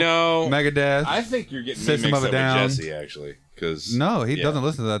 Tool, No. Megadeth. I think you're getting me System mixed of up a with Down. Jesse, actually. Cause, No, he yeah. doesn't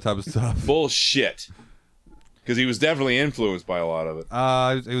listen to that type of stuff. Bullshit. Because he was definitely influenced by a lot of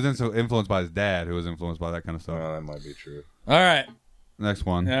it. He was influenced by his dad, who was influenced by that kind of stuff. Well, that might be true. All right. Next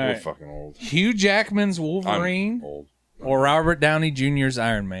one. All We're right. fucking old. Hugh Jackman's Wolverine I'm old. or Robert Downey Jr.'s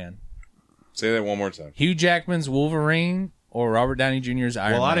Iron Man? Say that one more time. Hugh Jackman's Wolverine or Robert Downey Jr.'s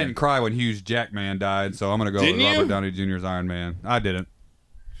Iron Man? Well, I didn't cry when Hugh Jackman died, so I'm gonna go with Didn't you? Robert Downey Jr.'s Iron Man. I didn't.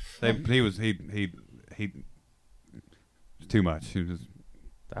 He was too much.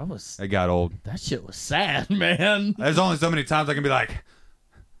 It got old. That shit was sad, man. There's only so many times I can be like,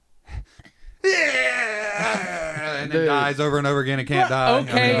 yeah, and it dies over and over again and can't die.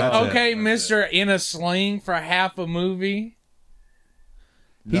 Okay, that's okay, it. Mister in a sling for half a movie.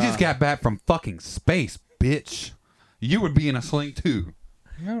 He just got back from fucking space, bitch. You would be in a sling too.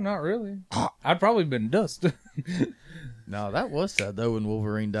 No, not really. I'd probably been dust. No, that was sad though when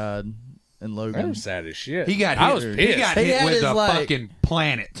Wolverine died in That Logan. was sad as shit. He got I hit. was He pissed. got He hit had with his, the like- fucking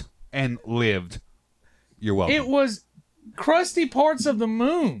planet and lived. You're welcome. It was crusty parts of the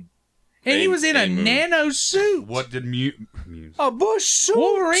moon. And he was in a moon. nano suit. What did Muse? A bush suit.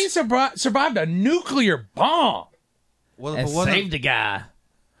 Wolverine survived a nuclear bomb. Well, And saved a guy.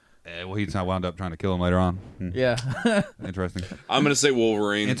 well, he's not wound up trying to kill him later on. Yeah. Interesting. I'm gonna say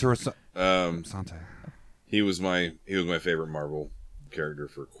Wolverine. Interesting. Um, he was my favorite Marvel character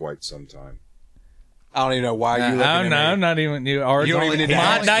for quite some time. I don't even know why you looking at me. No, not even you. Or You don't even need to my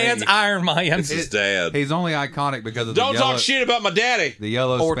ask dad's me. Iron Man. It's his dad. He's only iconic because of Don't the yellow, talk shit about my daddy. the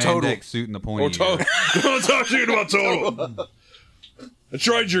yellow Or spandex Total. suit and the Or pointy Total. ears. Don't talk shit about Total. I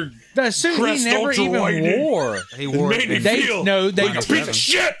tried your The suit Crest he never Ultra even White. wore. He wore made me it. They feel they like a piece of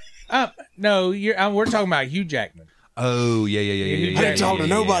shit. no. We're talking about Hugh Jackman. Oh yeah. I didn't talk to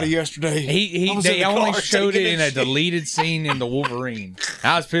nobody yesterday. I was in They the only car showed it taking in a a shit. deleted scene in the Wolverine.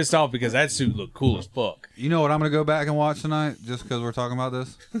 I was pissed off because that suit looked cool as fuck. You know what I'm gonna go back and watch tonight, just because we're talking about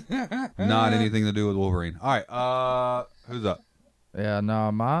this. Not anything to do with Wolverine. All right. Who's up? Yeah,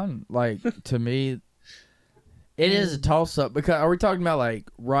 no, mine, like, to me, it is a toss-up because are we talking about, like,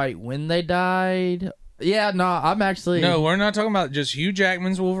 right when they died? Yeah, no, I'm actually... No, we're not talking about just Hugh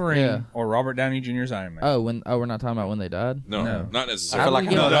Jackman's Wolverine Yeah. or Robert Downey Jr.'s Iron Man. we're not talking about when they died? No, No. not I necessarily. feel like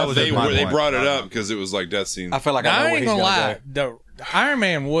No, that was they just my they point. brought it up because it was like death scene. I feel like Now, I know I where ain't he's gonna gonna lie. go. The Iron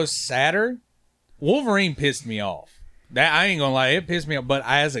Man was sadder. Wolverine pissed me off. That I ain't gonna lie, it pissed me off. But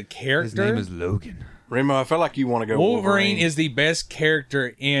as a character, His name is Logan. Remo, I feel like you want to go Wolverine is the best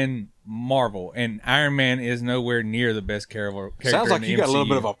character in Marvel, and Iron Man is nowhere near the best character. Sounds like in you the got a little MCU.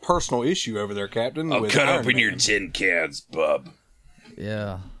 bit of a personal issue over there, Captain. I'll with cut Iron open your Man. tin cans, bub.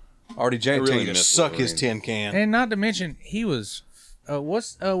 Yeah. Already Jay I really tell you to miss suck his Wolverine. tin can. And not to mention, he was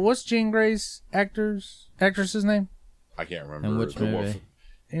what's Jean Grey's actress's name I can't remember. In which movie?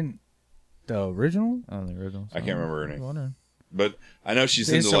 in the original? On the original. I can't remember her name. Wondering. But I know she's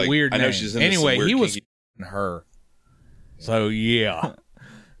It's into a like. weird I know name. she's into Anyway, some weird he was kinky- her. So yeah,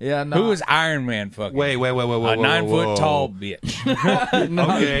 Yeah, no. who was Iron Man? Fucking Wait. a Whoa. 9 foot tall bitch.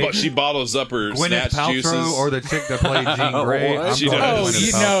 Okay. But she bottles up her Gwyneth snatch Paltrow juices. or the chick that played Jean Grey? What? I'm She going does. with Oh, Gwyneth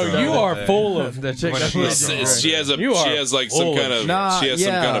you know, Paltrow. you are full of the chick Gwyneth that plays Paltrow. Jean It's- Grey. she has a You she are has like some full of kind of Nah, she has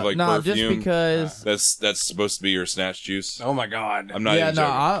some kind of like just perfume because. that's supposed to be your snatch juice. Oh my God! I'm not Yeah, even no,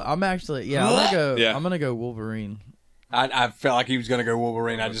 joking. I'm actually. Yeah, I'm gonna go. Yeah. I'm gonna go Wolverine. I felt like he was gonna go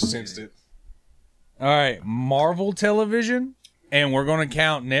Wolverine. I just sensed it. All right, Marvel Television, and we're going to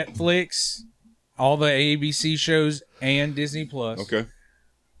count Netflix, all the ABC shows, and Disney Plus. Okay.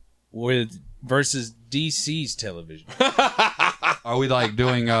 Versus DC's television. Are we like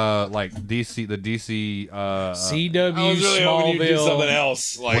doing like DC the DC CW, I was really hoping you'd do something Smallville,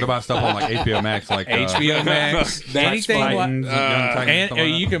 else. Like what about stuff on like HBO Max like HBO Max, anything like. Titans, Young Titans, And stuff like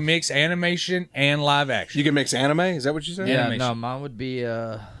you that? can mix animation and live action. You can mix anime. Is that what you said? Yeah, Animation. no, mine would be.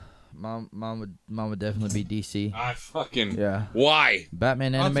 Mine would definitely be DC. I fucking Yeah, why?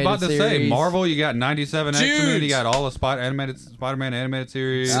 Batman I was animated about to series. say Marvel. You got 97 X-Men. Dude. You got all the Spider-Man animated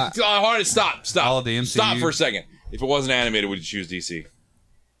series. Stop. All of the MCU. Stop for a second. If it wasn't animated, would you choose DC?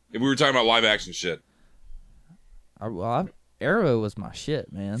 If we were talking about live action shit. Arrow was my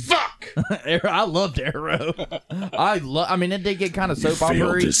shit, man. Fuck! I loved Arrow. I mean, it did get kind of soap opera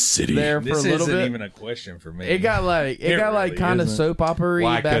there for This a little isn't bit. even a question for me. It got like really kind of isn't. soap opera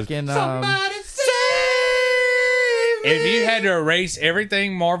Why? back 'Cause in. If you had to erase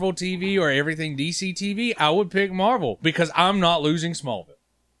everything Marvel TV or everything DC TV, I would pick Marvel because I'm not losing Smallville.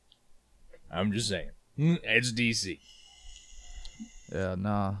 I'm just saying. It's DC. Yeah,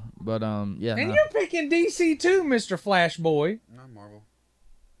 nah, but yeah. And nah. you're picking DC too, Mr. Flash Boy. Not Marvel.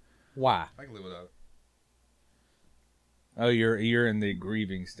 Why? I can live without it. Oh, you're in the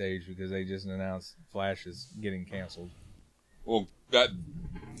grieving stage because they just announced Flash is getting canceled. Well, that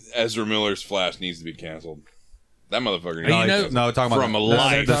Ezra Miller's Flash needs to be canceled. That motherfucker. You know- no, talking about from a the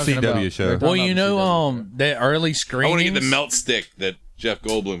life. CW show. Talking Well, about you the know, the early I screenings. want to get the melt stick that Jeff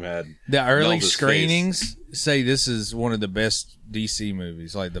Goldblum had. The early melt his screenings say this is one of the best DC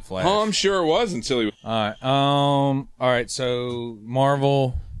movies, like The Flash. Oh, I'm sure it was until he. All right. So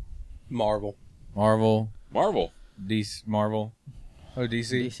Marvel, Marvel. Marvel. DC, Marvel. Oh,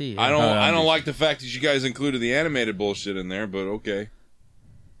 DC. DC. I don't. Oh, I don't DC. like the fact that you guys included the animated bullshit in there, but okay.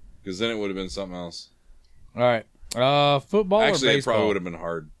 Because then it would have been something else. All right. Football Actually, or it baseball? probably would have been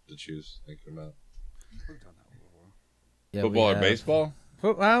hard to choose. Thinking about Yeah, football we or have- baseball.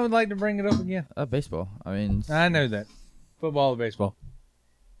 I would like to bring it up again. Baseball. I mean, I know that. Football or baseball?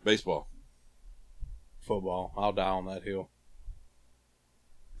 Baseball. Football. I'll die on that hill.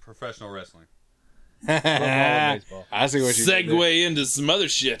 Professional wrestling. Football or baseball? I see what you did there. Segue into some other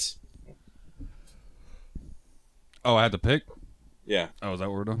shit. Oh, I had to pick. Yeah. Oh, is that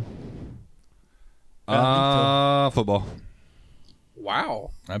what we're doing? I Football.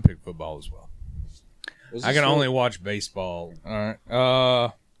 Wow. I picked football as well. I can only watch baseball. All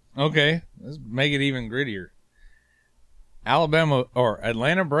right. Okay. Let's make it even grittier. Alabama or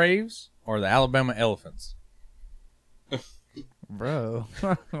Atlanta Braves or the Alabama Elephants? bro.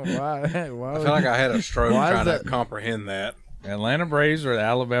 Why? Why? I feel like I had a stroke Why is trying to that- comprehend that. Atlanta Braves or the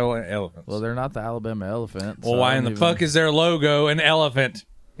Alabama Elephants? Well, they're not the Alabama Elephants. Well, why in the fuck is their logo an elephant?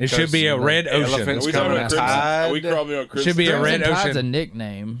 It should be a red ocean. elephants Are we coming talking about out. Crimson? Tide. Are we probably on Crimson? Should be a Tide? red Tide's a ocean.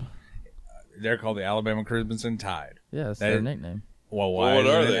 nickname. They're called the Alabama Crimson Tide. Yeah, that's That their is- nickname. Well, why Well, what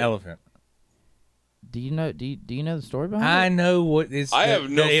is are it an they? elephant? Do you know? Do you know the story behind I it? know what it's. I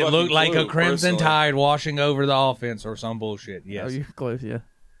have no It fucking looked like clue, a crimson personally. tide washing over the offense or some bullshit. Oh, Yes. you're close. Yeah.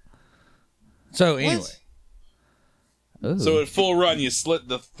 So anyway, Ooh. So at full run, you slit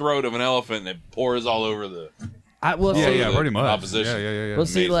the throat of an elephant and it pours all over the. Well, Yeah, see, yeah, pretty much. Opposition. Yeah. Well,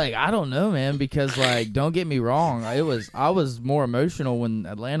 see, Amazing. like I don't know, man, because like don't get me wrong, I was more emotional when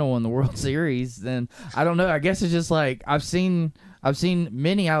Atlanta won the World Series than I don't know. I guess it's just like I've seen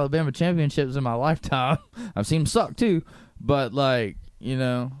many Alabama championships in my lifetime. I've seen them suck too, but like you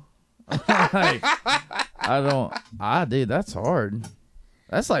know, like dude, that's hard.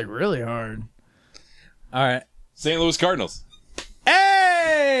 That's like really hard. all right. St. Louis Cardinals.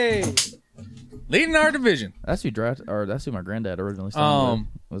 Hey, leading our division, That's who my granddad originally signed with,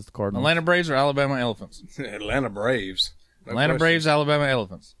 was the Cardinals. Atlanta Braves or Alabama Elephants? Atlanta Braves. No Atlanta question. Braves, Alabama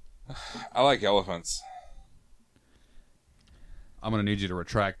Elephants. I like elephants. I'm gonna need you to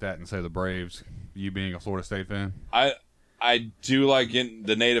retract that and say the Braves. You being a Florida State fan. I do like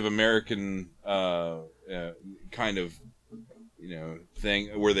the Native American kind of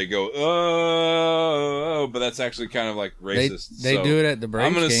thing where they go oh, but that's actually kind of like racist. They So do it at the Braves.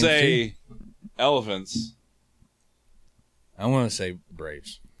 I'm gonna games, say too. elephants. I'm gonna say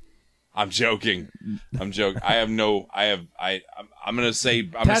Braves. I'm joking. I'm gonna say.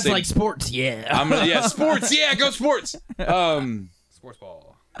 That's like sports, yeah. Sports. Yeah, go sports. Sports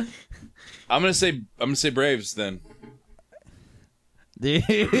ball. I'm gonna say Braves then.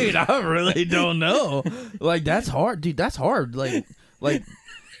 Dude, I really don't know. Like that's hard, dude. That's hard. Like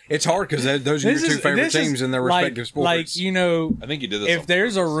It's hard because those are your two favorite teams in their respective sports. Like I think you did this. if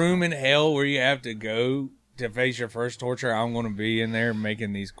there's a room in hell where you have to go to face your first torture, I'm going to be in there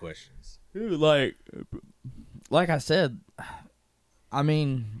making these questions. dude, like I said, I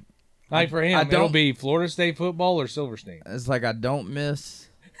mean, Like for him, I it'll don't- be Florida State football or Silverstein. it's like I don't miss.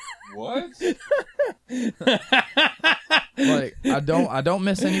 what? Like I don't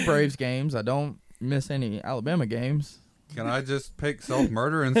miss any Braves games. I don't miss any Alabama games. Can I just pick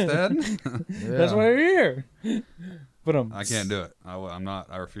self-murder instead? Yeah. That's why you're here. But I can't do it. I'm not.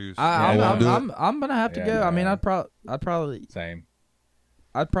 I refuse. I'm won't do it. I'm gonna have to Yeah, go. no. I mean, I'd probably same.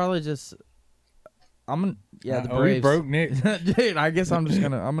 just. The We Braves. broke Nick. Dude, I guess I'm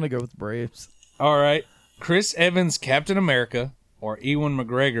gonna go with the Braves. All right, Chris Evans, Captain America, or Ewan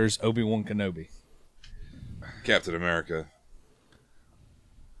McGregor's Obi-Wan Kenobi. Captain America.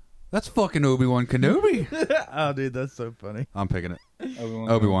 That's fucking Obi-Wan Kenobi. Oh, dude, that's so funny. I'm picking it.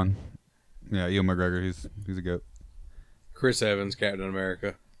 Obi-Wan. Obi-Wan. Yeah, Ewan McGregor. He's a goat. Chris Evans, Captain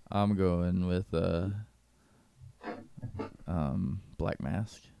America. I'm going with Black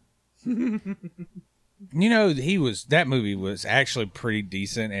Mask. You know, that movie was actually pretty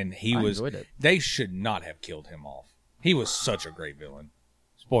decent, and I enjoyed it. They should not have killed him off. He was such a great villain.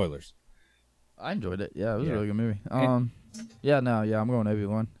 Spoilers. I enjoyed it. Yeah, it was Yeah. a really good movie. I'm going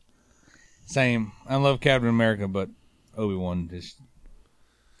Obi-Wan. Same. I love Captain America, but Obi-Wan just.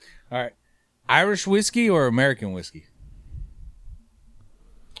 All right, Irish whiskey or American whiskey?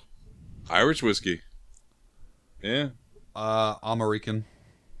 Irish whiskey. Yeah, American.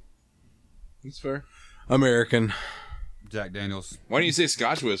 that's fair. American. Jack Daniels. Why don't you say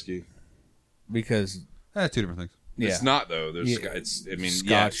Scotch whiskey? Because Two different things. It's not though. There's it's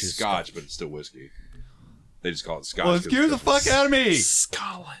Scotch is Scotch, but it's still whiskey. They just call it Scotch. Well, excuse the fuck out of me.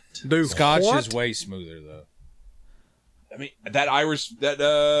 Scotland. Dude, Scotch what? is way smoother though. I mean, that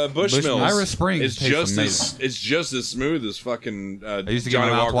Bushmills Irish Springs is tastes it's just as smooth as fucking I used to get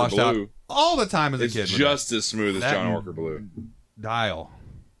Johnny my mouth Walker washed Blue. out all the time as a It's kid. just as smooth as That Johnny and- Walker Blue. Dial.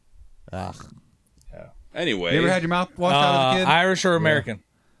 Anyway, You ever had your mouth washed out as a kid? Irish or American?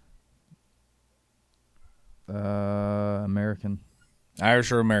 American.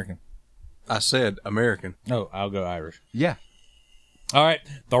 Irish or American? I said American. No, I'll go Irish. Yeah. All right,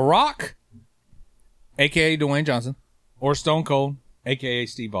 The Rock, aka Dwayne Johnson, or Stone Cold, aka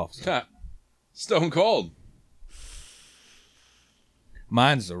Steve Austin. Stone Cold.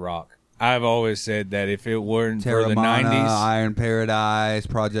 Mine's The Rock. I've always said that if it weren't for the Terramana, 90s, Iron Paradise,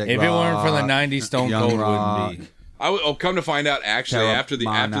 Project if Rock, it weren't for the 90s, Stone Young Cold Rock. wouldn't be. I'll come to find out. Actually, after the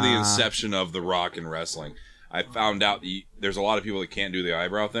Terramana. inception of The Rock in wrestling, I found out there's a lot of people that can't do the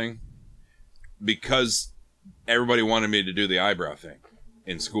eyebrow thing because everybody wanted me to do the eyebrow thing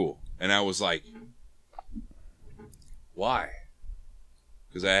in school, and I was like, why?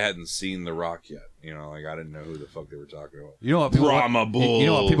 Because I hadn't seen The Rock yet. You know, like I didn't know who the fuck they were talking about. You know what people Brahma bull. You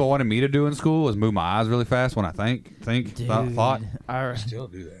know what people wanted me to do in school is move my eyes really fast when I thought. Still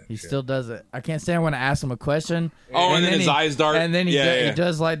do that. He still does it. I can't stand when I ask him a question. Oh, and then his eyes dart. And then he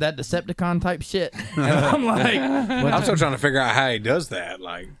does like that Decepticon type shit. And I'm like, I'm still trying to figure out how he does that.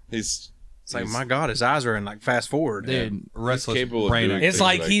 Like, He's it's like, my God, his eyes are in like fast forward. dude. Restless capable of brain doing activity. It's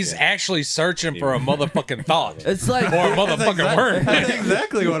like like he's that. actually searching for a motherfucking thought It's like or a motherfucking word. That's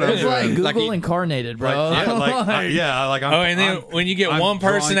exactly what I'm it's doing. like Google Like he- incarnated, bro. Like I'm, Oh, and then when you get I'm one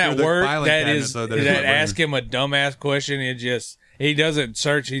person drawing at through the work filing that cabinet is so that there's no ask him a dumbass question, he doesn't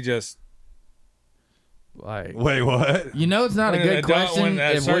search. He just like, Wait, what? you know, it's not a good question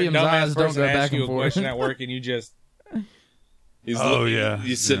if William's eyes don't go back and a forth. question at work and you just He's Yeah.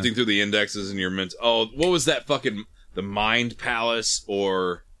 sifting through the indexes in your mint. Oh, what was that fucking the Mind Palace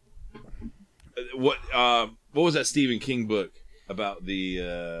or what was that Stephen King book about the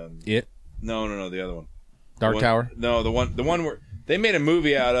It No, the other one. Dark Tower. No, the one where they made a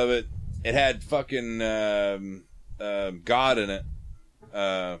movie out of it. It had fucking God in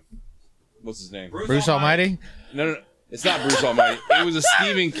it. What's his name? Bruce Almighty. No. It's not Bruce Almighty. It was a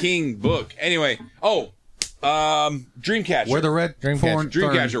Stephen King book. Anyway, Dreamcatcher. Where the red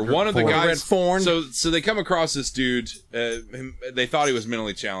Dreamcatcher. One of the Red guys. Thorn. So they come across this dude. They thought he was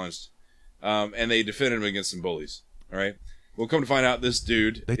mentally challenged, and they defended him against some bullies. All right. We'll come to find out this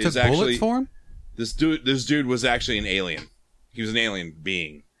dude They is took actually bullets for him? this dude was actually an alien. He was an alien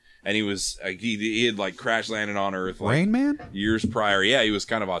being, and he was he had like crash landed on Earth like Rain Man? years prior. Yeah, he was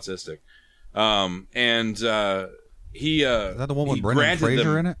kind of autistic. He Is that the one with Brendan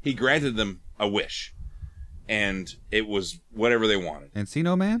Fraser in it? He granted them a wish, and it was whatever they wanted.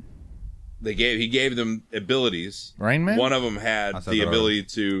 Encino Man? He gave them abilities. Rain Man? One of them I had said the that ability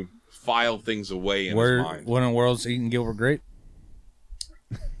to file things away in his Where mind. what in the world's eating Gilbert Grape?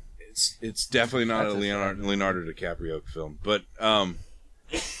 It's definitely not a Leonardo DiCaprio film, but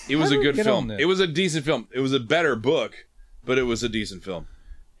it was a good get film. on that? It was a decent film. It was a better book, but it was a decent film.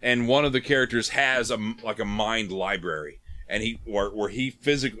 And one of the characters has a mind library, and where he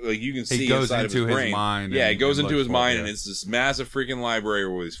physically, like you can see goes inside into of his brain. mind Yeah, and- it goes and into his looks for it, mind, yeah. and it's this massive freaking library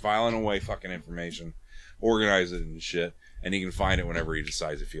where he's filing away fucking information, organize it and shit, and he can find it whenever he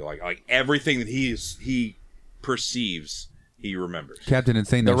decides to feel like everything that he perceives, he remembers. Captain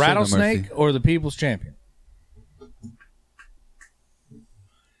Insane. The No Show No rattlesnake Mercy. or the People's Champion?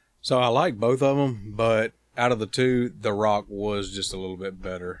 So I like both of them, but out of the two, The Rock was just a little bit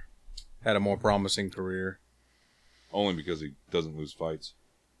better. Had a more promising career. Only because he doesn't lose fights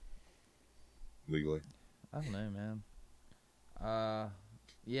legally. I don't know, man.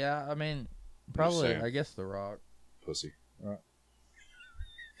 Yeah, I mean, probably. saying. I guess The Rock. Pussy.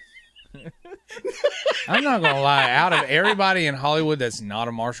 I'm not gonna lie. Out of everybody in Hollywood that's not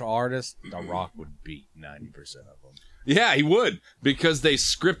a martial artist, The Rock would beat 90% of them. Yeah, he would, because they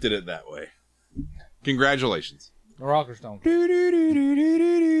scripted it that way. Congratulations. The Rock or Stone Cold?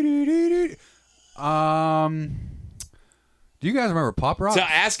 Do you guys remember Pop Rock? So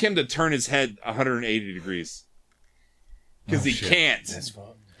ask him to turn his head 180 degrees. Because he can't.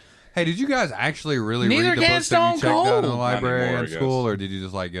 Hey, did you guys actually really Neither read the can books that you Stone checked out in the Cold. library Not anymore, in I guess. school, or did you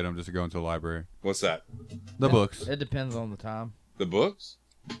just like get them just to go into the library? What's that? The books. It depends on the time. The books?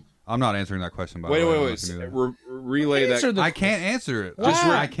 I'm not answering that question. By Wait, the way. wait, I'm wait. not gonna do that. Relay Answer that. the- I can't answer it. Just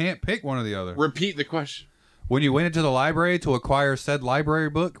I can't pick one or the other. Repeat the question. When you went into the library to acquire said library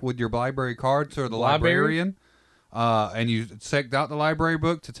book with your library card to the librarian, and you checked out the library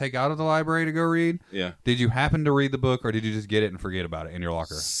book to take out of the library to go read, did you happen to read the book, or did you just get it and forget about it in your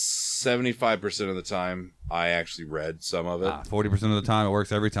locker? 75% of the time, I actually read some of it. 40% of the time, it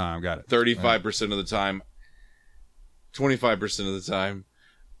works every time. Got it. 35% of the time, 25% of the time,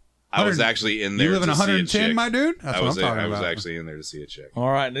 I was actually in there. You live in to 110, see a chick. my dude? That's what I'm talking I about. was actually in there to see a chick. All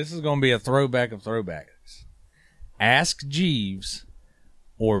right, this is going to be a throwback of throwbacks. Ask Jeeves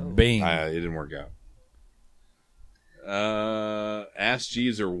or Bing. It didn't work out. Ask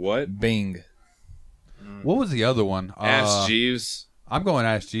Jeeves or what? Bing. What was the other one? Ask Jeeves. I'm going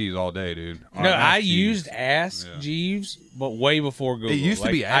Ask Jeeves all day, dude. No, I used Ask Jeeves, but way before Google. It used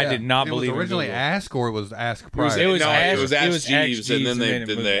to be. I did not believe it was originally in Ask, or it was Ask prior. It was Ask Jeeves, and then they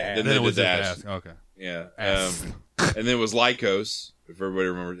did the Ask. Ask. Okay. Yeah. And then it was Lycos. If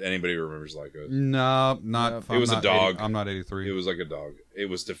anybody remembers Lycos. No, not. It was a dog. I'm not 83. It was like a dog. It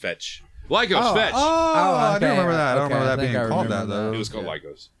was to fetch. Lycos, fetch. I do remember that. I don't remember that think being I called that, remember though. It was called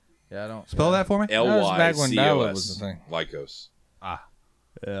Lycos. Yeah, I don't Spell that for me. That was back when dial-up was Lycos. the thing. Lycos.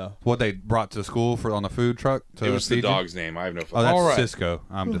 Yeah. What they brought to school on the food truck to It was the feed you? dog's name. I have no Oh, fucking. that's All right. Cisco.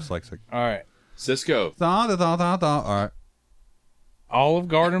 I'm dyslexic. All right. Cisco. All right. Olive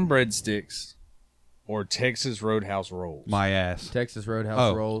Garden breadsticks or Texas Roadhouse rolls. My ass. Texas Roadhouse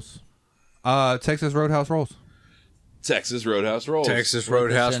Oh. rolls. Texas Roadhouse rolls. Texas Roadhouse rolls. Texas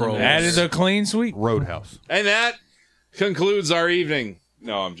Roadhouse rolls. That is a clean sweep. Roadhouse. And that concludes our evening.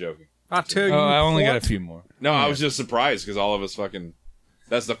 No, I'm joking. I tell you, I only got a few more. No, I was just surprised because all of us fucking.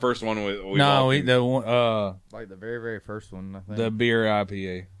 That's the first one we the one, Like the very, very first one, I think. the beer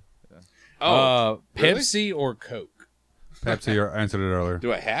IPA. Oh, really? Pepsi or Coke? Pepsi answered it earlier.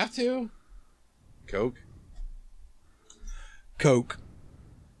 Do I have to? Coke. Coke.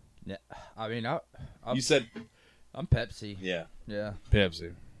 Yeah, I mean, You said I'm Pepsi. yeah. Yeah.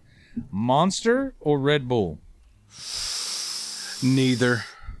 Pepsi. Monster or Red Bull? Neither.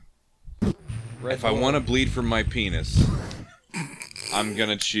 If I want to bleed from my penis, I'm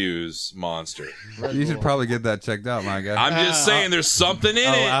gonna choose Monster. You should probably get that checked out, my guy. I'm just saying, there's something in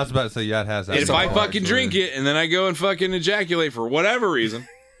I it. was about to say, yeah, it has that. And if I fucking drink it and then I go and fucking ejaculate for whatever reason,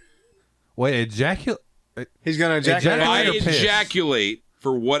 Wait, ejaculate? He's gonna ejaculate. I or piss? ejaculate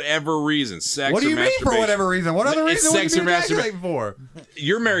for whatever reason, sex What do or you mean for masturbation. whatever reason? What other It's reason would sex you or be ejaculating for?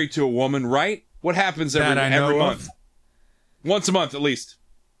 You're married to a woman, right? What happens every That I know of. month? Once a month, at least.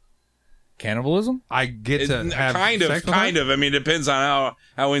 Cannibalism? I get to have Kind sex with her? of. I mean, it depends on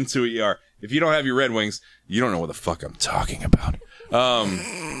how into it you are. If you don't have your Red Wings, you don't know what the fuck I'm talking about.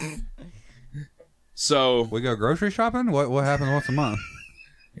 So We go grocery shopping? What happens once a month?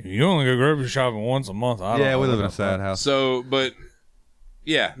 You only go grocery shopping once a month. I don't Yeah, know we live in a about sad that. house.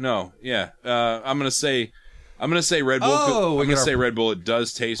 I'm gonna say Red Bull. Oh, we I'm get gonna our- say Red Bull. It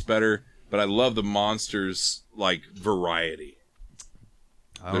does taste better, but I love the Monsters like variety.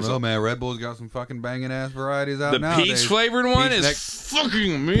 I don't know, man. Red Bull's got some fucking banging ass varieties out The nowadays. peach flavored one Peach is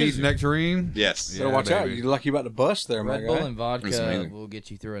fucking amazing. Peach nectarine. Yes. Better watch out. baby. You're lucky about the bus there, my Red Bull guy. and It's vodka amazing. will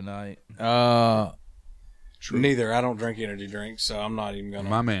get you through a night. Neither. I don't drink energy drinks, so I'm not even gonna.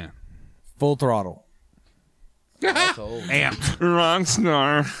 My man. Full throttle. That's old. Amped.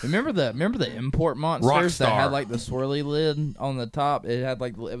 Rockstar. Remember the import monsters that Rockstar. had like the swirly lid on the top? It had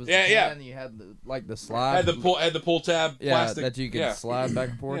like it was Yeah, the yeah. can, you had the slide. Had the pull tab yeah, plastic. that you could yeah. slide back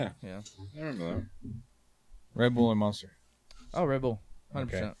and forth. Yeah. Yeah. I remember that. Red Bull and Monster. Oh, Red Bull,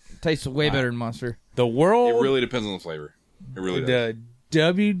 100%. Tastes way better than Monster. The world, It really depends on the flavor. It really does. the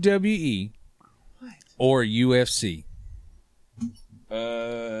WWE or UFC.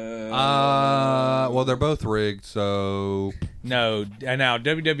 Well, they're both rigged, so No, now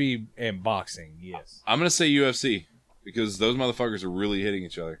WWE and boxing, yes. I'm gonna say UFC because those motherfuckers are really hitting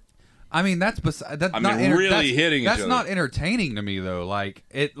each other. I mean that's really hitting each That's other. not entertaining to me though.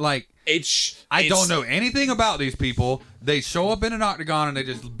 It's I don't know anything about these people. They show up in an octagon and they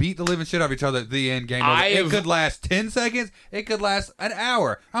just beat the living shit out of each other at the end. Game over. It could last 10 seconds. It could last an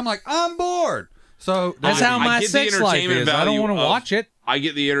hour. I'm like, I'm bored. So That's how I my get the sex life entertainment is. I don't value want to of- watch it. I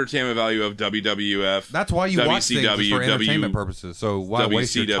get the entertainment value of WWF. that's why you watch things is for entertainment W- purposes. So why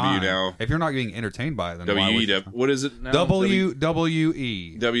waste your WCW time? now. If you're not getting entertained by it, then why waste your WWE. time? What is it now?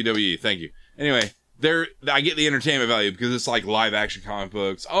 WWE. WWE. Thank you. Anyway, I get the entertainment value because it's like live action comic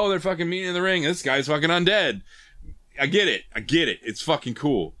books. Oh, they're fucking meeting in the ring. This guy's fucking undead. I get it. It's fucking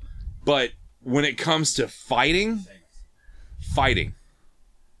cool. But when it comes to fighting,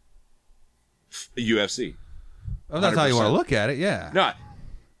 UFC. Oh, that's how you want to 100%. look at it. Yeah. No,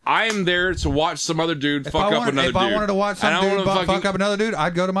 I am there to watch some other dude fuck up another dude. If I wanted to watch some dude fuck up another dude,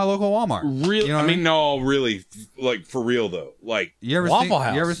 I'd go to my local Walmart. Really? You know what I mean? No, really, like for real though. Like you ever Waffle seen,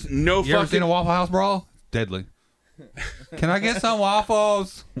 House. You ever seen a Waffle House brawl? Deadly. Can I get some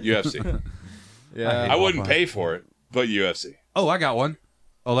waffles? UFC. Yeah. I wouldn't pay for it, but UFC. Oh, I got one.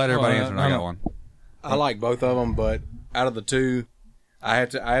 I'll let everybody answer. I got one. I like both of them, but out of the two, I have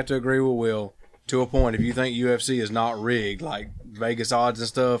to agree with Will to a point. If you think UFC is not rigged, like Vegas odds and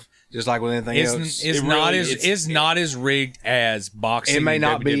stuff, just like with anything else, it's not as rigged as boxing. It may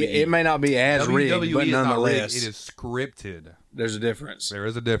not be. It may not be as rigged, but is not nonetheless, rigged. It is scripted. There's a difference. There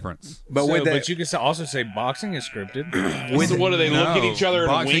is a difference. But with that, but you can also say boxing is scripted. So what do they look at each other and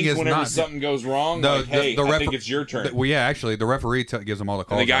boxing wink is whenever not- something goes wrong? No, Like, hey, I think it's your turn. Well, yeah, actually, the referee gives them all the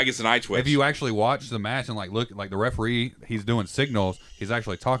calls. And the guy gets an eye twitch. If you actually watch the match and like look, like the referee, he's doing signals. He's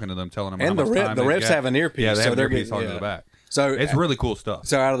actually talking to them, telling them. and how the much time refs they've got. have an earpiece, Yeah, they so have they're an earpiece getting talking to the back. So It's really cool stuff.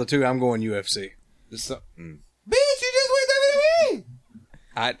 So out of the two, I'm going UFC. Bitch, you just went WWE.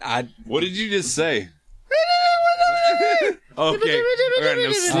 I What did you just say? Okay, all right,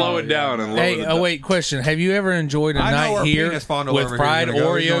 now slow it down and lower Hey, it down. wait, question. Have you ever enjoyed a I know night our here penis fondle with over here fried is gonna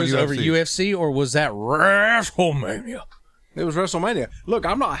go. He's going Oreos over UFC. UFC, or was that WrestleMania? It was WrestleMania. Look,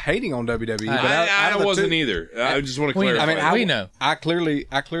 I'm not hating on WWE, but out I of the wasn't two, either. I just want to We- clarify. I mean, We know. I clearly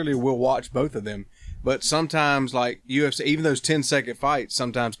will watch both of them, but sometimes like UFC, even those 10-second fights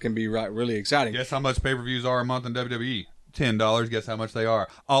sometimes can be really exciting. Guess how much pay-per-views are a month in WWE? $10. Guess how much they are?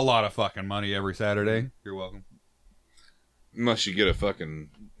 A lot of fucking money every Saturday. You're welcome. unless you get you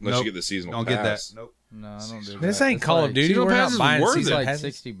get the seasonal Don't pass. get that. Nope. No, I don't do that. This ain't It's Call like, of Duty. Season We're Pass not is buying worth season it. It's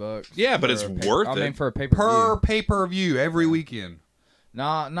like passes. $60. Yeah, but for it's a worth I it. mean, for a pay-per-view. Per pay-per-view every weekend.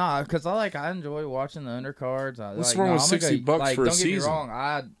 Nah, because I enjoy watching the undercards. What's wrong with $60 for a don't get season? me wrong,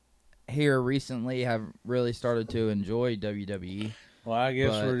 I here recently have really started to enjoy WWE. Well, I guess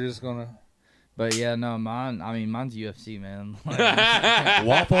But- we're just gonna. But yeah, no, mine's UFC, man. Like,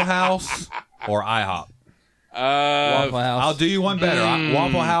 Waffle House or IHOP? Waffle House. I'll do you one better.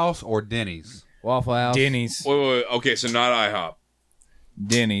 Waffle House or Denny's? Waffle House. Denny's. Wait. Okay, so not IHOP.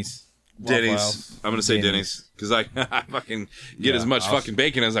 Denny's. Waffle Denny's. House. I'm gonna say Denny's because I fucking get as much fucking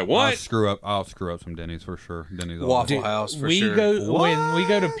bacon as I want. I'll screw up some Denny's for sure. Denny's. Waffle House for we sure. go when we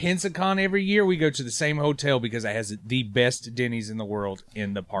go to Pensacon every year. We go to the same hotel because it has the best Denny's in the world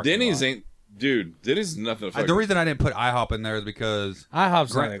in the parking Denny's lot. ain't, dude. Denny's is nothing. To fucking, The reason I didn't put IHOP in there is because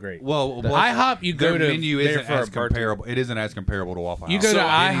IHOP's not that great. Well, IHOP, you go their to menu there isn't for a as birthday. comparable. It isn't as comparable to Waffle House. You go So to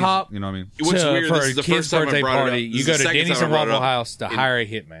IHOP You know what I mean? What's weird? for This a is the kid's first time I birthday brought it up. party. This You is go the to second Denny's time I and brought it Waffle up House to hire a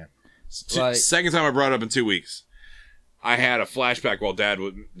hitman. Like- Second time I brought it up in 2 weeks. I had a flashback while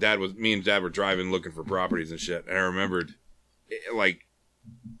me and Dad were driving looking for properties and shit, and I remembered, like,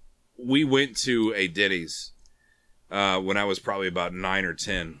 we went to a Denny's when I was probably about 9 or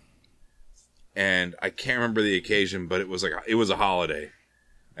 10, and I can't remember the occasion, but it was a holiday,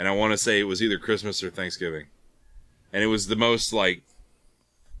 and I want to say it was either Christmas or Thanksgiving, and it was the most like,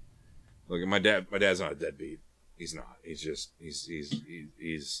 look, my dad's not a deadbeat. He's not. He's just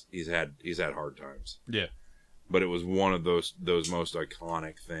he's had hard times. Yeah. But it was one of those most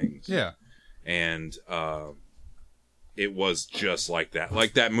iconic things. Yeah. And it was just like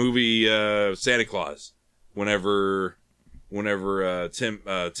that movie Santa Claus. Whenever Tim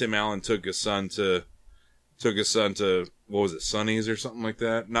Allen took his son to what was it, Sonny's or something like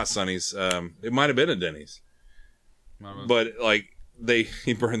that? Not Sonny's. It might have been a Denny's. But like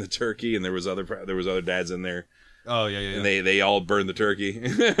he burned the turkey, and there was other dads in there. Oh yeah. And they all burned the turkey.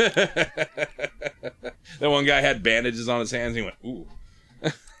 That one guy had bandages on his hands. And he went, ooh.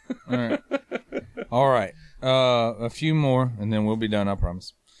 All right. A few more, and then we'll be done. I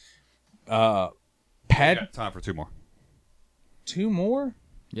promise. Got time for two more. Two more?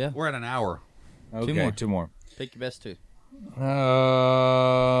 Yeah. We're at an hour. Okay, more. two more. Take your best two. All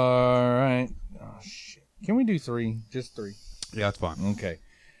right. Oh shit. Can we do three? Just three. Yeah, that's fine. Okay.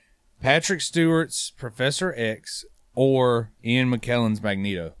 Patrick Stewart's Professor X or Ian McKellen's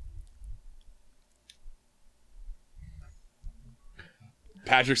Magneto.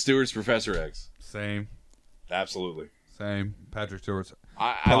 Patrick Stewart's Professor X. Same. Absolutely. Same. Patrick Stewart's.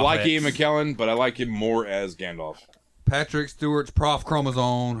 I like Ian McKellen, but I like him more as Gandalf. Patrick Stewart's Prof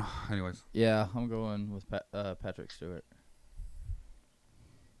Chromosome. Anyways. Yeah, I'm going with Patrick Stewart.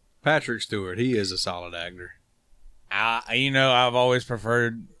 Patrick Stewart, he is a solid actor. I've always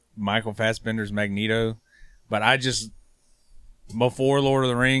preferred Michael Fassbender's Magneto, but before Lord of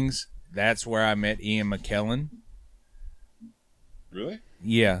the Rings, that's where I met Ian McKellen. Really?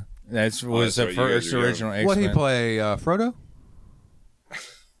 Yeah, was that's the right, you first guys are young. original X-Men. What did he play? Frodo?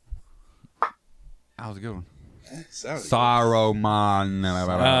 That was a good one. Saruman.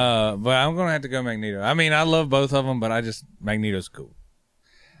 But I'm gonna have to go Magneto. I mean, I love both of them, but Magneto's cool.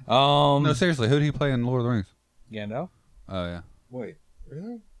 No, seriously, who did he play in Lord of the Rings? Gandalf. Oh yeah. Wait,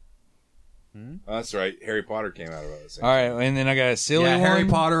 really? Oh, that's right. Harry Potter came out about the same. All right, and then I got a silly one. Harry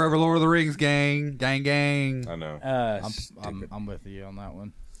Potter over Lord of the Rings, gang. I know. I'm with you on that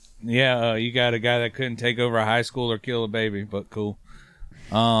one. Yeah, you got a guy that couldn't take over a high school or kill a baby, but cool.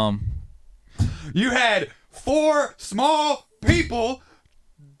 You had 4 small people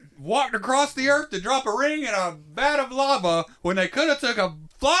walked across the earth to drop a ring in a vat of lava when they could have took a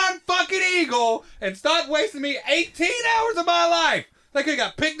flying fucking eagle and stopped wasting me 18 hours of my life. They could have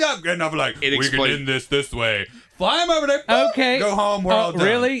got picked up good enough, like, we can end this way. Fly them over there. Okay. Go home. We're all done.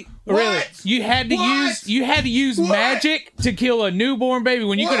 Really? What? Really? You had to use magic to kill a newborn baby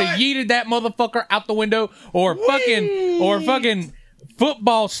when you could have yeeted that motherfucker out the window or fucking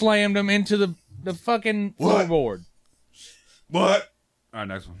football slammed him into the fucking floorboard. What? All right,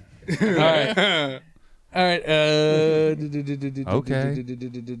 next one. All right. All right. Okay.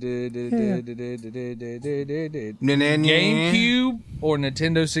 GameCube or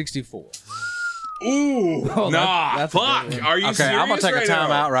Nintendo 64? Ooh, that's fuck. Are you Okay, serious? I'm gonna take right a time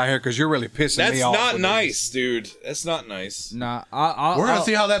now? out right here because you're really pissing That's me off. not with nice, dude. That's not nice. Nah, We're going to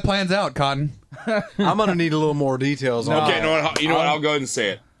see how that plans out, Cotton. this. I'm gonna need a little more details on Okay, that. you know what? I'll go ahead and say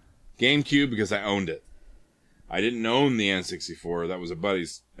it. GameCube because I owned it. I didn't own the N64. That was a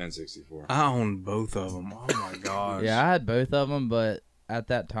buddy's N64. I own both of them. Oh my gosh. yeah, I had both of them, but at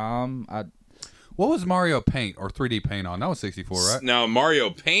that time, What was Mario Paint or 3D Paint on? That was 64, right? Now Mario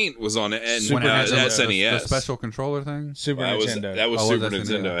Paint was on it and When it had SNES. the special controller thing? Super That was Nintendo. Super that's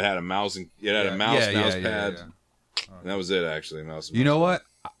Nintendo. Nintendo. It had a mouse and mouse pad. yeah. And that was it actually. Mouse and You know mouse what?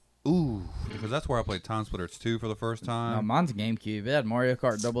 Ooh, because that's where I played Time Splitters 2 for the first time. mine's GameCube. It had Mario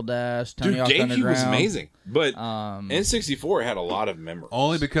Kart Double Dash, pad. Tony Dude, Hawk GameCube Underground. was amazing, but Um, N64 had a lot of memories.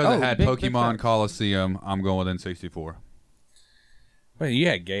 Only because it had big Pokemon facts. Coliseum, I'm going with N64. But you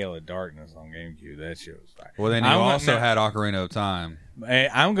had Gale of Darkness on GameCube. That shit was fire. Well, then you also had Ocarina of Time. Hey,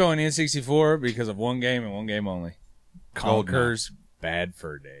 I'm going N64 because of one game and one game only. Conker's Bad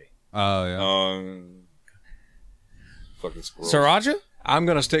Fur Day. Oh, yeah. Fucking squirrels. Sriracha? I'm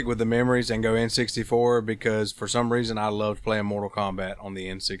gonna stick with the memories and go N64 because for some reason I loved playing Mortal Kombat on the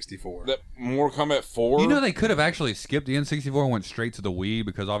N64. That Mortal Kombat 4. You know, they could have actually skipped the N64 and went straight to the Wii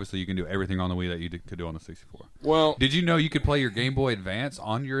because obviously you can do everything on the Wii that you could do on the 64. Well, Did you know you could play your Game Boy Advance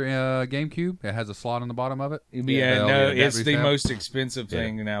on your GameCube? It has a slot on the bottom of it. Yeah, no, that it's the tab. most expensive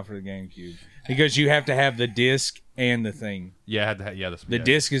thing now for the GameCube because you have to have the disc and the thing. Yeah, it had to The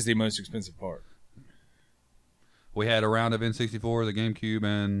disc is the most expensive part. We had a round of N64, the GameCube,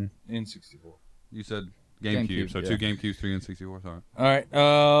 and N64. you said GameCube. GameCube, So yeah. 2 GameCubes, 3 N64. Sorry. All right,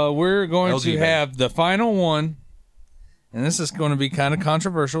 we're going LG to have the final one, and this is going to be kind of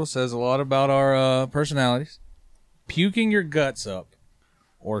controversial. Says a lot about our personalities. Puking your guts up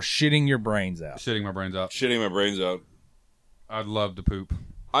or shitting your brains out. Shitting my brains out. shitting my brains out. I'd love to poop.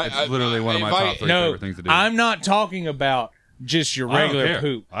 It's literally one of my if I- top 3 No, favorite things to do. I'm not talking about just your I don't regular care.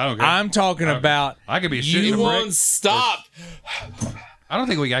 poop. I don't care. I'm talking about I could be you shitting. You a brick. won't stop. I don't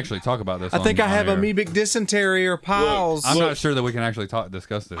think we can actually talk about this. I think I have air. amoebic dysentery or piles. I'm not sure that we can actually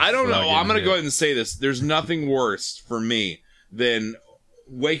discuss this. I don't know. without getting I'm going to into go it. ahead and say this. There's nothing worse for me than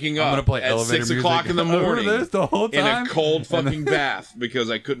waking I'm up gonna play at elevator 6 o'clock in the music over morning this the whole in time? a cold fucking bath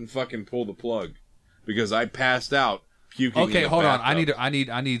because I couldn't fucking pull the plug because I passed out puking. Okay, in the hold on. bathtub.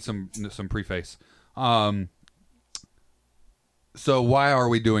 I need some preface. So why are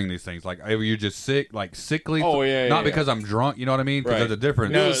we doing these things? Like, are you just sick, like sickly? Oh, yeah, Not yeah. because I'm drunk. You know what I mean? Because Right. there's a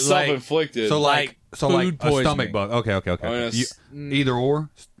difference. It No, was like- self-inflicted. So like food a poisoning. stomach bug. Okay. Oh, yes. Either or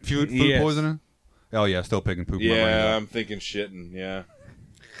food Yes. poisoning. Oh yeah, still picking poop. in my Yeah, brain. I'm thinking shitting. Yeah.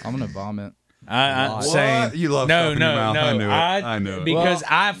 I'm gonna vomit. I'm What? saying You love no, stuff in no, your mouth. no. I knew it. I knew it. Because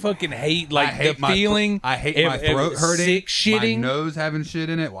I fucking hate like I hate the my feeling. I hate if- my if throat hurting, sick shitting, my nose having shit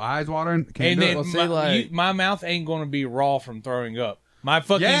in it, eyes watering. Can't and do then it. Well, see, my, like- my mouth ain't going to be raw from throwing up. My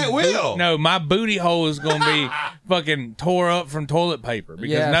fucking Yeah, it will. No, my booty hole is going to be fucking tore up from toilet paper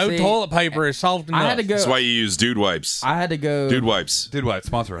because Yeah, no see, toilet paper is soft enough. I had to go. That's why you use dude wipes. I had to go. Dude wipes. Dude, what?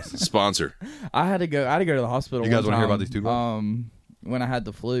 Sponsor us. Sponsor. I had to go to the hospital. You guys want wanna hear about these two guys? When I had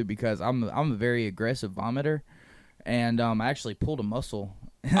the flu because I'm a very aggressive vomiter, and I actually pulled a muscle.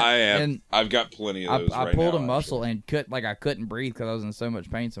 I am. And I've got plenty of those I right pulled now, a muscle and I couldn't breathe because I was in so much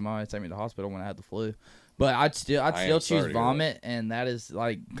pain. So my mom had to take me to the hospital when I had the flu. But I'd still am sorry choose to hear vomit, and that is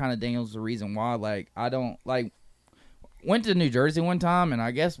like kind of Daniel's the reason why. Like I don't like. Went to New Jersey one time, and I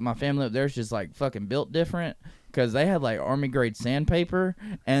guess my family up there is just like fucking built different. because they had like army grade sandpaper,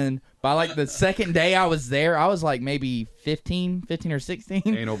 and by like the second day I was there, I was like maybe 15 or 16.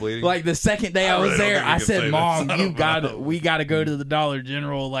 Anal bleeding. Like the second day I was really don't there, think you I can say said, that. "Mom, Son we gotta go to the Dollar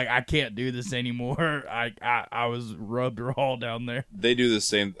General. Like I can't do this anymore." I was rubbed raw down there. They do the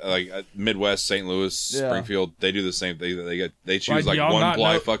same, like Midwest, St. Louis, Yeah. Springfield. They do the same thing. They choose Like, like y'all one not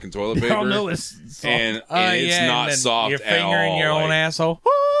ply know- fucking toilet paper. Y'all know it's soft. and it's yeah, not and then soft You're at fingering all. your own like, asshole.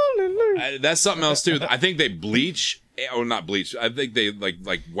 that's something else too. I think they bleach, or not bleach. I think they like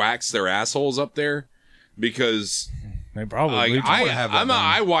wax their assholes up there because They probably like, bleach I it. have that done.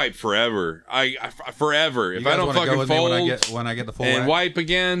 I wipe forever. I forever. You If guys I don't wanna go fucking with me fold when I get the full and wax? wipe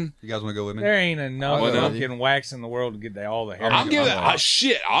again, You guys want to go with me? There ain't enough Well, no. fucking wax in the world to get all the hair. I'll give I'm that. going.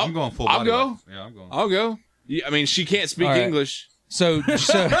 Shit, I'm going full I'll body go. wax. Yeah, I'm going. I'll go. Yeah, I mean, she can't speak All right. English. So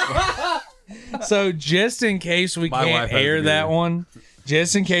just in case we My wife can't has air to be that here. one,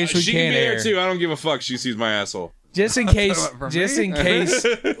 just in case we She can can't be air, here too. I don't give a fuck. She sees my asshole. just in case, For me? just in case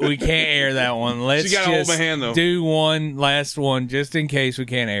we can't air that one. Let's She gotta hold just my hand, though. do one last one, just in case we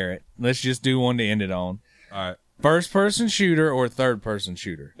can't air it. Let's just do one to end it on. All right. First person shooter or third person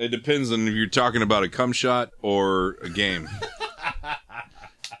shooter? It depends on if you're talking about a cum shot or a game.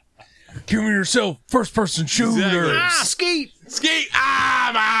 Give me yourself first person shooter. Exactly. Skeet.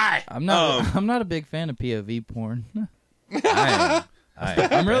 My. I'm not a big fan of POV porn. I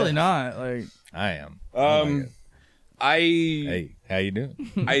am. I'm really not. Like I am. I Hey, how you doing?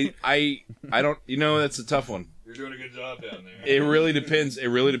 I don't. You know, that's a tough one. You're doing a good job down there. It really depends. It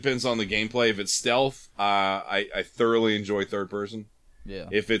really depends on the gameplay. If it's stealth, I thoroughly enjoy third person. yeah.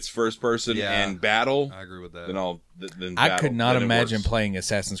 If it's first person Yeah. and battle, I agree with that. then then I battle. could not Then it imagine works. playing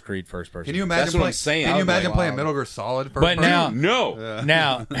Assassin's Creed first person. Can you imagine That's what I'm playing? saying. Can I you was like, imagine playing wow. Metal Gear Solid first But person? now- No. Yeah.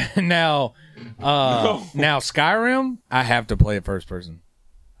 now Skyrim, I have to play it first person.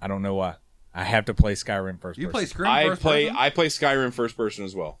 I don't know why. I have to play Skyrim first You person. play Scream I first play person? Skyrim first person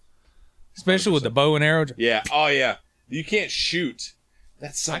as well. Especially with the bow and arrow. Yeah. Oh yeah. You can't shoot.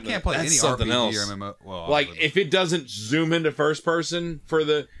 That's I something. can't play that's any something RPG else. or MMO. Well, Like obviously. if it doesn't zoom into first person for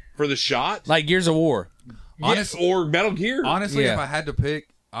the shot, Like Gears of War. Honest- or Metal Gear. honestly, Yeah. if I had to pick,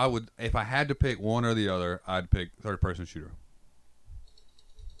 I would. If I had to pick one or the other, I'd pick third person shooter.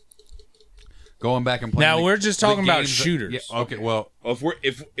 Going back and playing. Now, the- we're just the talking about games that- shooters. Yeah, okay, well,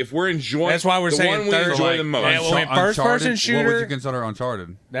 If we're enjoying, That's why we're the saying one we third, enjoy like, the most. yeah, well, first person Uncharted, What would shooter- you consider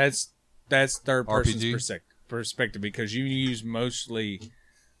Uncharted? That's third person's RPG? perspective because you use mostly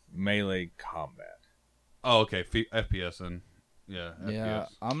melee combat. Oh, okay, FPS then. Yeah, Yeah, FPS.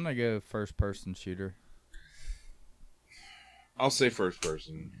 I'm gonna go first person shooter. I'll say first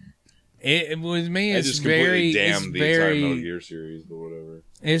person. It with me, I it's just very, completely it's damned the entire Metal very, Gear series, but whatever.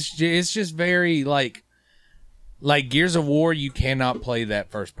 it's just very like Gears of War. You cannot play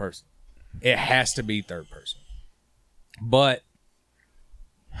that first person. It has to be third person. But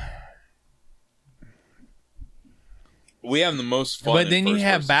We have the most fun. but in then you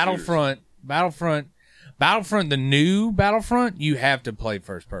have first-person Battlefront, the new Battlefront. You have to play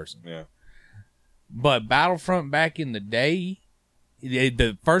first person. shooters. But Battlefront back in the day,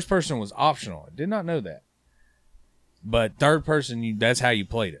 the first person was optional. I did not know that. But third person, that's how you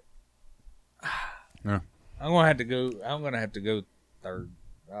played it. Yeah. I'm gonna have to go third.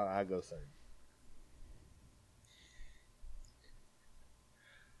 I go third.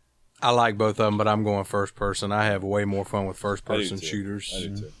 I like both of them, but I'm going first person. I have way more fun with first I do person too. shooters. I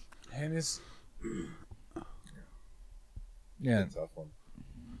do too. And it's yeah. Tough one.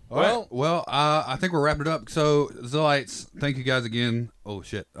 Well, I think we're wrapping it up. So, Zillites, thank you guys again. Oh,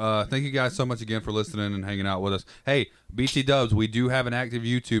 shit. Thank you guys so much again for listening and hanging out with us. Hey, BT Dubs, we do have an active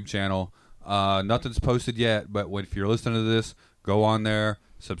YouTube channel. Nothing's posted yet, but if you're listening to this, go on there,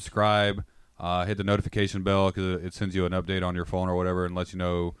 subscribe, hit the notification bell because it sends you an update on your phone or whatever and lets you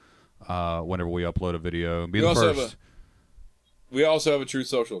know whenever we upload a video. Be the first. We also have a True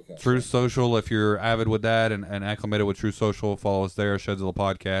Social account. True Social, if you're avid with that and acclimated with True Social, follow us there, Shedzilla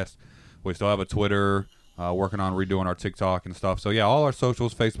Podcast. We still have a Twitter, working on redoing our TikTok and stuff. So, yeah, all our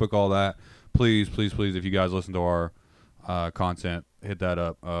socials, Facebook, all that. Please, please, please, if you guys listen to our content, hit that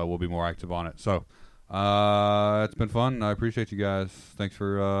up. We'll be more active on it. So, it's been fun. I appreciate you guys. Thanks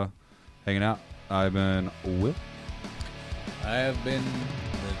for hanging out. I've been Will. I have been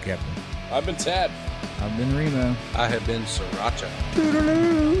the captain. I've been Tad. I've been Remo. I have been Sriracha.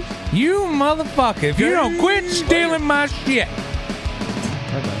 You motherfucker! If you don't quit stealing my shit,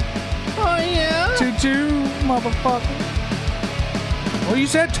 Oh yeah. toot motherfucker. Well, you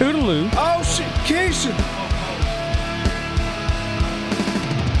said toodaloo. Oh shit, Keisha!